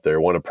you're out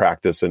there, want to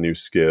practice a new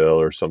skill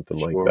or something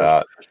like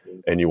that,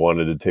 and you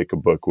wanted to take a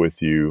book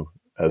with you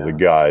as a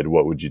guide,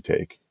 what would you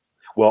take?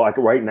 Well,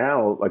 right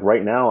now,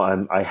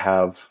 I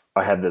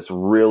have this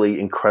really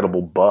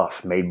incredible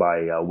buff made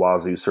by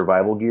Wazoo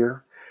Survival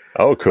Gear.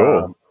 Oh,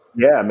 cool.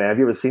 Yeah, man. Have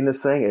you ever seen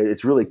this thing?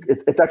 It's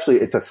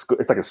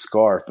like a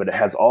scarf, but it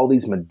has all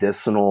these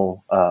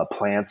medicinal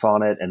plants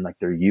on it and like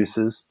their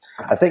uses.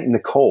 I think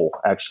Nicole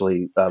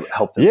actually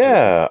helped them.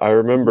 Yeah, I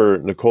remember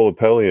Nicole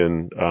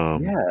Appelian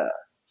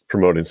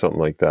promoting something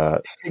like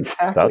that.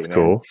 Exactly. That's man.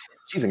 cool.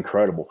 She's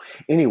incredible.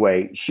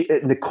 Anyway,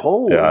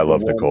 Nicole. Yeah, I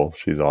love Nicole.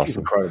 She's awesome. She's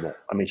incredible.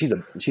 I mean, she's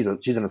an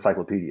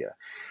encyclopedia.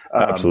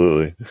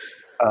 Absolutely.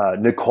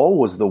 Nicole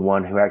was the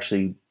one who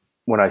actually,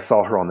 when I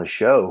saw her on the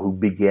show, who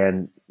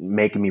began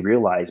making me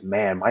realize,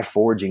 man, my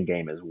foraging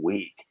game is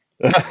weak.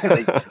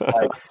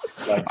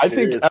 I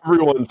think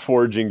everyone's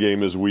foraging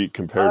game is weak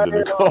compared to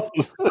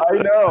Nicole's.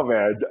 I know,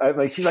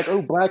 man. She's like,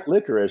 oh, black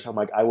licorice. I'm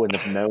like, I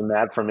wouldn't have known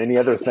that from any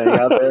other thing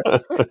out there.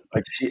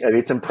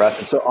 It's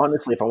impressive. So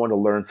honestly, if I want to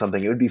learn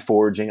something, it would be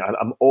foraging.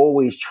 I'm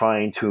always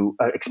trying to,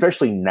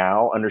 especially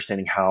now,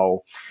 understanding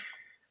how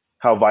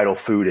vital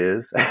food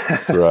is.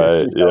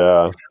 Right.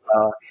 Yeah.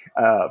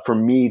 For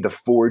me, the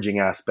foraging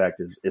aspect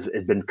has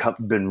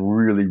been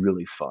really,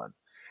 really fun.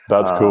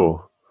 That's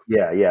cool.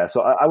 Yeah.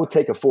 So I would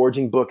take a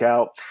foraging book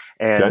out,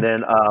 and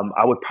then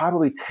I would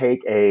probably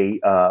take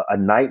a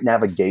night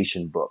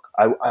navigation book.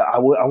 I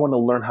want to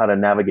learn how to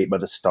navigate by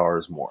the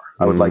stars more.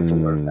 I would like to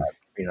learn that.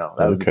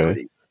 That would be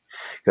pretty,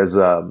 because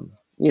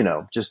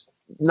just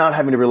not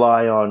having to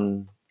rely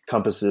on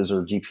compasses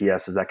or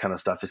GPSs, that kind of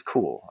stuff is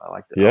cool. I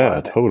like that.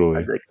 Yeah,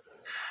 totally.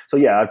 So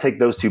yeah, I'd take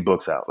those 2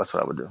 books out. That's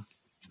what I would do.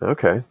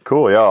 Okay,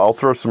 cool. Yeah, I'll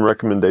throw some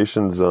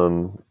recommendations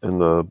in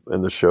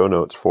the show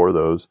notes for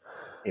those.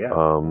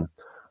 Yeah.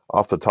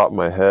 Off the top of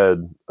my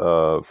head,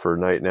 for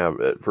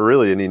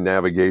really any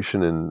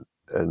navigation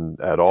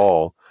and at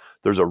all,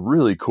 there's a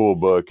really cool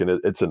book, and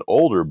it's an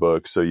older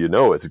book, so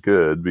it's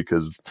good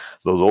because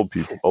those old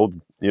people,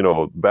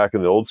 back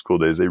in the old school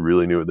days, they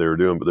really knew what they were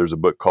doing. But there's a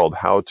book called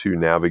How to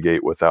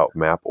Navigate Without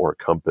Map or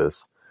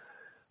Compass,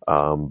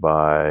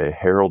 by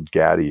Harold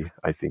Gaddy,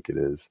 I think it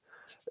is.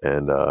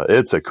 And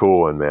it's a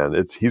cool one, man.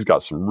 He's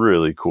got some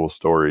really cool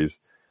stories.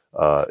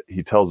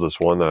 He tells this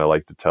one that I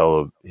like to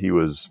tell.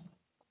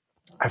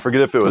 I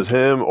forget if it was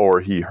him or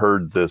he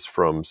heard this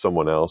from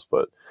someone else,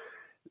 but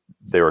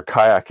they were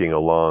kayaking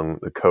along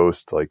the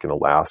coast, like in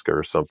Alaska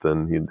or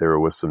something. They were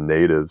with some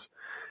natives,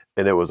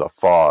 and it was a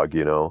fog,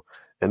 and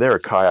they were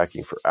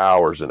kayaking for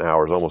hours and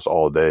hours, almost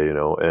all day,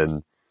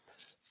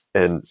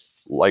 and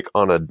like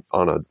on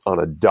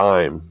a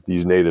dime,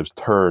 these natives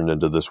turned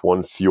into this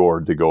one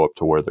fjord to go up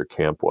to where their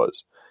camp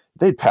was.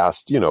 They'd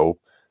passed,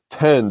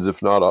 tens,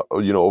 if not,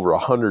 over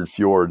 100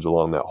 fjords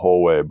along that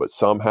whole way, but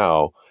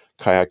somehow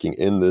kayaking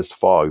in this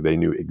fog, they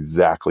knew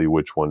exactly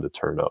which one to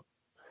turn up.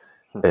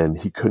 And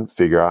he couldn't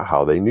figure out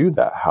how they knew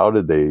that. How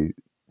did they,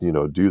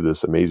 do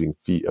this amazing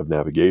feat of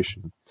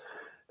navigation?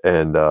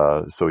 And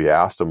so he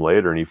asked him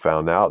later, and he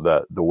found out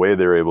that the way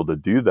they're able to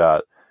do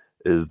that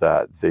is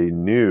that they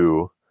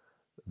knew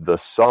the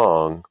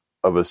song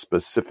of a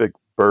specific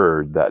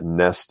bird that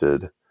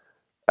nested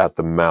at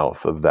the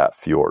mouth of that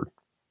fjord.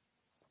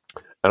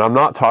 And I'm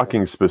not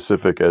talking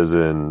specific as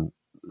in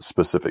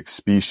specific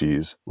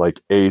species, like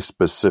a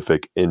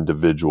specific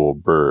individual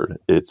bird,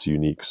 its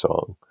unique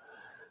song.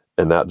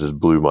 And that just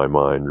blew my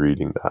mind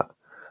reading that.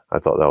 I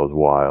thought that was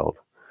wild.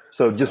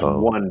 So just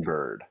one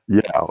bird.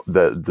 Yeah,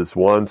 this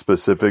one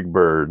specific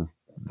bird,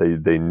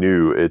 they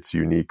knew its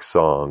unique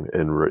song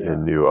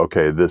and knew,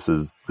 okay, this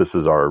is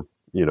our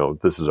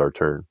this is our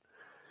turn.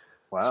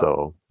 Wow.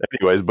 So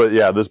anyways, but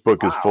yeah, this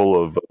book is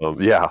full of,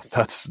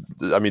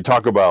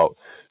 talk about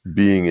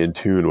being in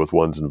tune with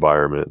one's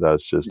environment.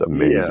 That's just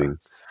amazing.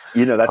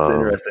 Yeah. That's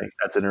interesting.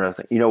 That's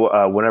interesting.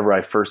 Whenever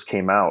I first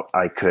came out,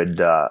 I could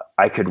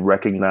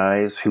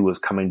recognize who was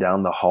coming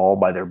down the hall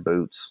by their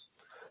boots.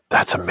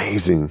 That's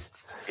amazing.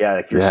 Yeah.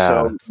 Like you're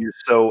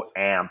so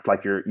amped,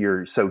 like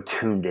you're so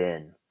tuned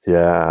in.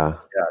 Yeah.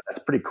 Yeah. That's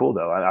pretty cool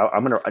though.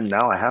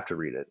 I have to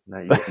read it. Now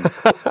you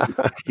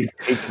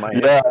piqued my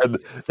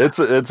interest.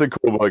 It's a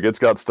cool book. It's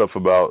got stuff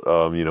about,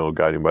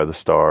 guiding by the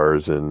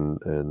stars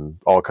and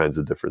all kinds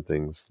of different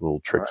things,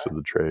 little tricks of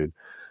the trade.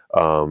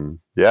 And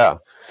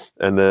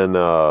then,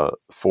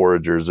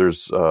 foragers,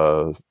 there's,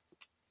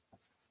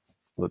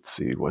 let's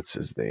see, what's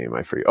his name?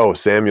 I forget. Oh,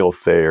 Samuel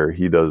Thayer.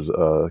 He does,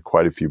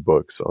 quite a few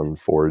books on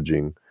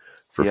foraging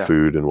for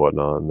food and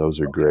whatnot. And those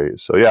are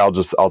great. So yeah,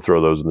 I'll throw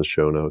those in the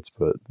show notes,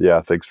 but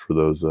yeah, thanks for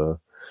those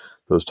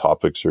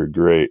topics are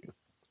great.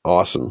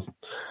 Awesome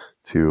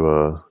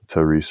to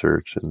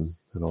research and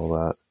all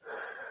that.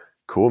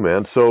 Cool,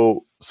 man.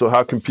 So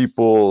how can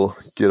people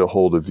get a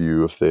hold of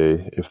you if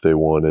they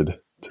wanted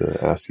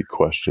to ask you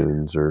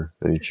questions or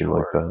anything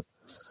like that?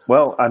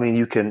 Well, I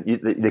mean,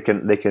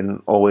 they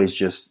can always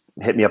just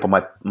hit me up on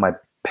my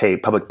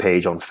public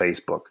page on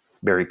Facebook,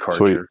 Barry Karcher.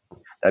 Sweet.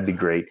 That'd be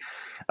great.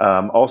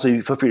 Also,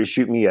 you feel free to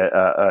shoot me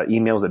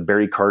emails at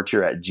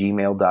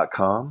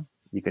barrykarcher@gmail.com.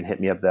 You can hit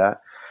me up that.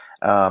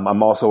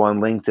 I'm also on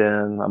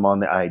LinkedIn. I'm on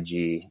the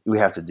IG. We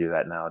have to do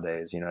that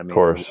nowadays. You know what I mean? Of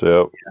course.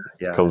 Yep.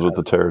 Yeah. Comes with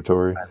the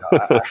territory.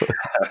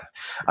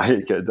 I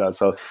get it done.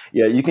 So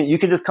yeah, you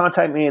can just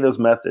contact me in those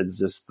methods.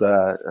 Just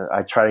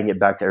I try to get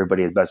back to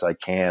everybody as best I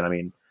can. I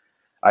mean,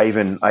 I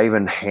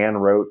even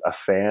hand wrote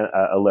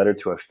a letter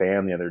to a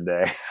fan the other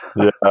day.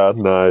 Yeah,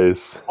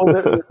 nice.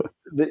 Well,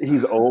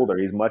 he's older.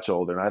 He's much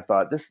older, and I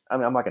thought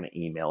I'm not going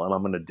to email him.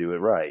 I'm going to do it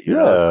right. You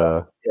know?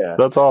 So, yeah,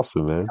 that's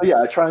awesome, man. So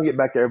yeah, I try and get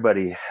back to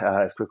everybody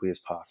as quickly as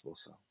possible.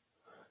 So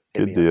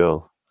good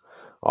deal.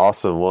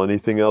 Awesome. Well,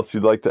 anything else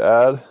you'd like to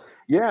add?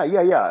 Yeah.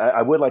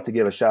 I would like to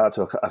give a shout out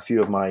to a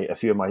few of my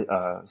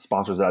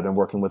sponsors that I've been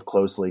working with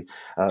closely.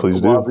 Please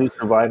do. Wild Blue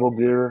Survival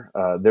Gear,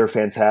 they're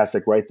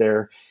fantastic right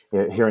there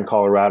here in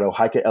Colorado.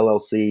 Hika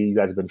LLC, you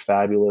guys have been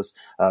fabulous.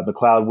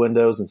 McLeod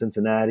Windows in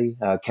Cincinnati,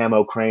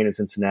 Camo Crane in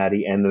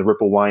Cincinnati, and the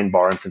Ripple Wine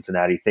Bar in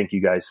Cincinnati. Thank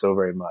you guys so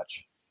very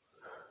much.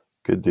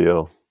 Good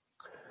deal.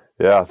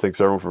 Yeah,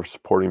 thanks everyone for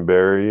supporting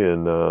Barry,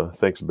 and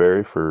thanks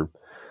Barry for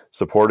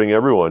supporting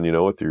everyone. You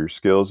know, with your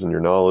skills and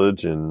your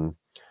knowledge and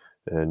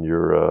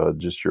your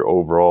just your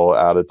overall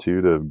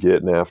attitude of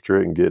getting after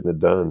it and getting it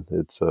done.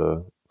 It's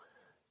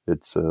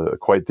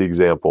quite the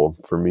example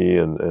for me,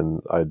 and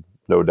I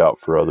no doubt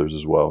for others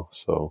as well.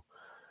 So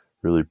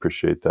really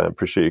appreciate that.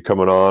 Appreciate you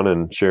coming on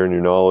and sharing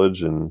your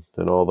knowledge and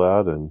all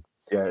that. And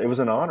yeah, it was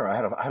an honor. I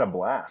had a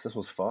blast. This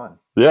was fun.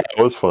 Yeah,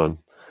 it was fun.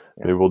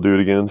 Yeah. Maybe we'll do it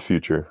again in the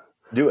future.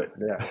 Do it.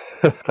 Yeah.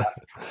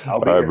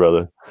 All right,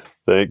 brother.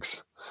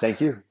 Thanks.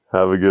 Thank you.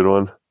 Have a good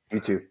one.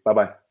 You too.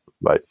 Bye-bye.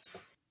 Bye.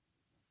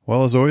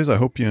 Well, as always, I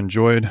hope you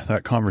enjoyed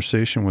that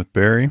conversation with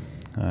Barry,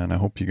 and I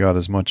hope you got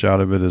as much out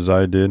of it as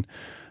I did.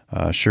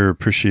 Sure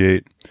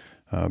appreciate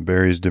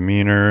Barry's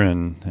demeanor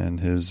and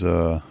his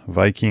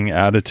Viking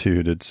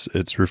attitude.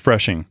 It's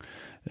refreshing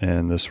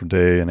in this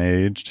day and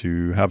age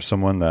to have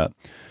someone that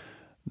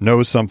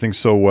knows something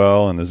so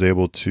well and is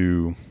able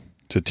to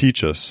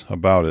teach us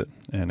about it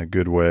in a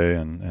good way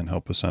and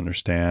help us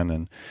understand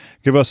and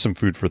give us some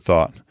food for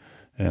thought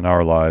in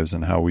our lives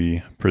and how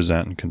we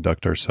present and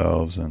conduct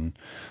ourselves. And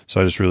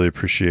so I just really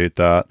appreciate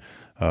that.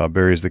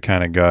 Barry's the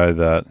kind of guy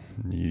that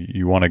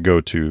you want to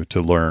go to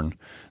learn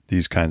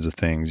these kinds of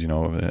things, you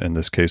know, in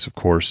this case, of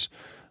course,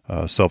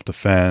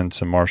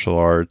 self-defense and martial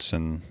arts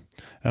and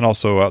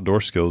also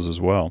outdoor skills as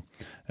well.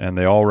 And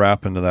they all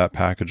wrap into that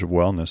package of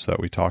wellness that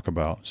we talk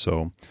about.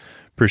 So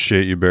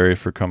appreciate you, Barry,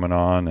 for coming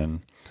on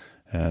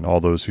and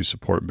all those who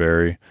support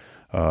Barry.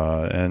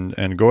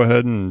 And go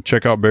ahead and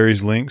check out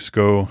Barry's links.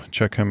 Go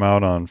check him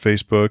out on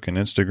Facebook and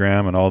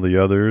Instagram and all the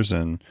others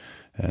and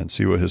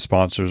see what his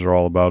sponsors are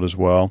all about as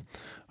well.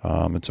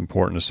 It's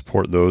important to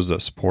support those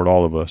that support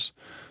all of us.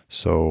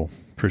 So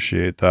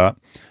appreciate that.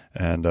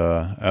 And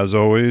as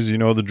always, you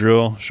know the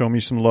drill. Show me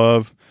some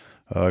love.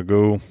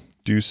 Go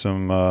do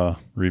some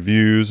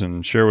reviews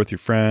and share with your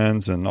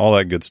friends and all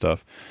that good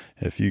stuff.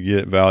 If you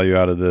get value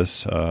out of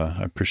this,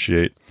 I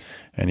appreciate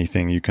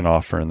anything you can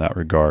offer in that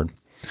regard.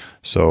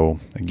 So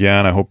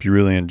again, I hope you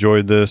really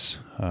enjoyed this.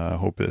 I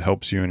hope it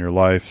helps you in your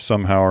life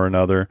somehow or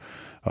another,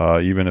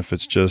 even if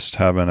it's just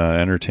having an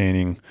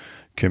entertaining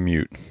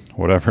commute,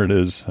 whatever it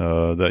is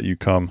that you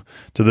come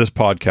to this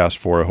podcast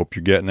for. I hope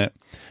you're getting it.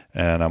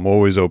 And I'm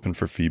always open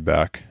for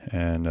feedback.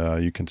 And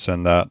you can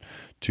send that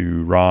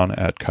to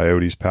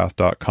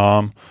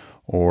ron@coyotespath.com,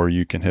 or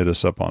you can hit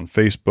us up on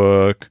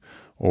Facebook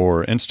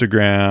or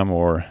Instagram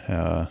or,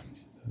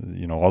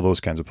 all those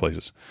kinds of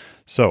places.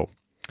 So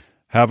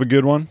have a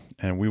good one,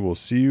 and we will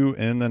see you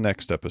in the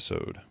next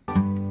episode.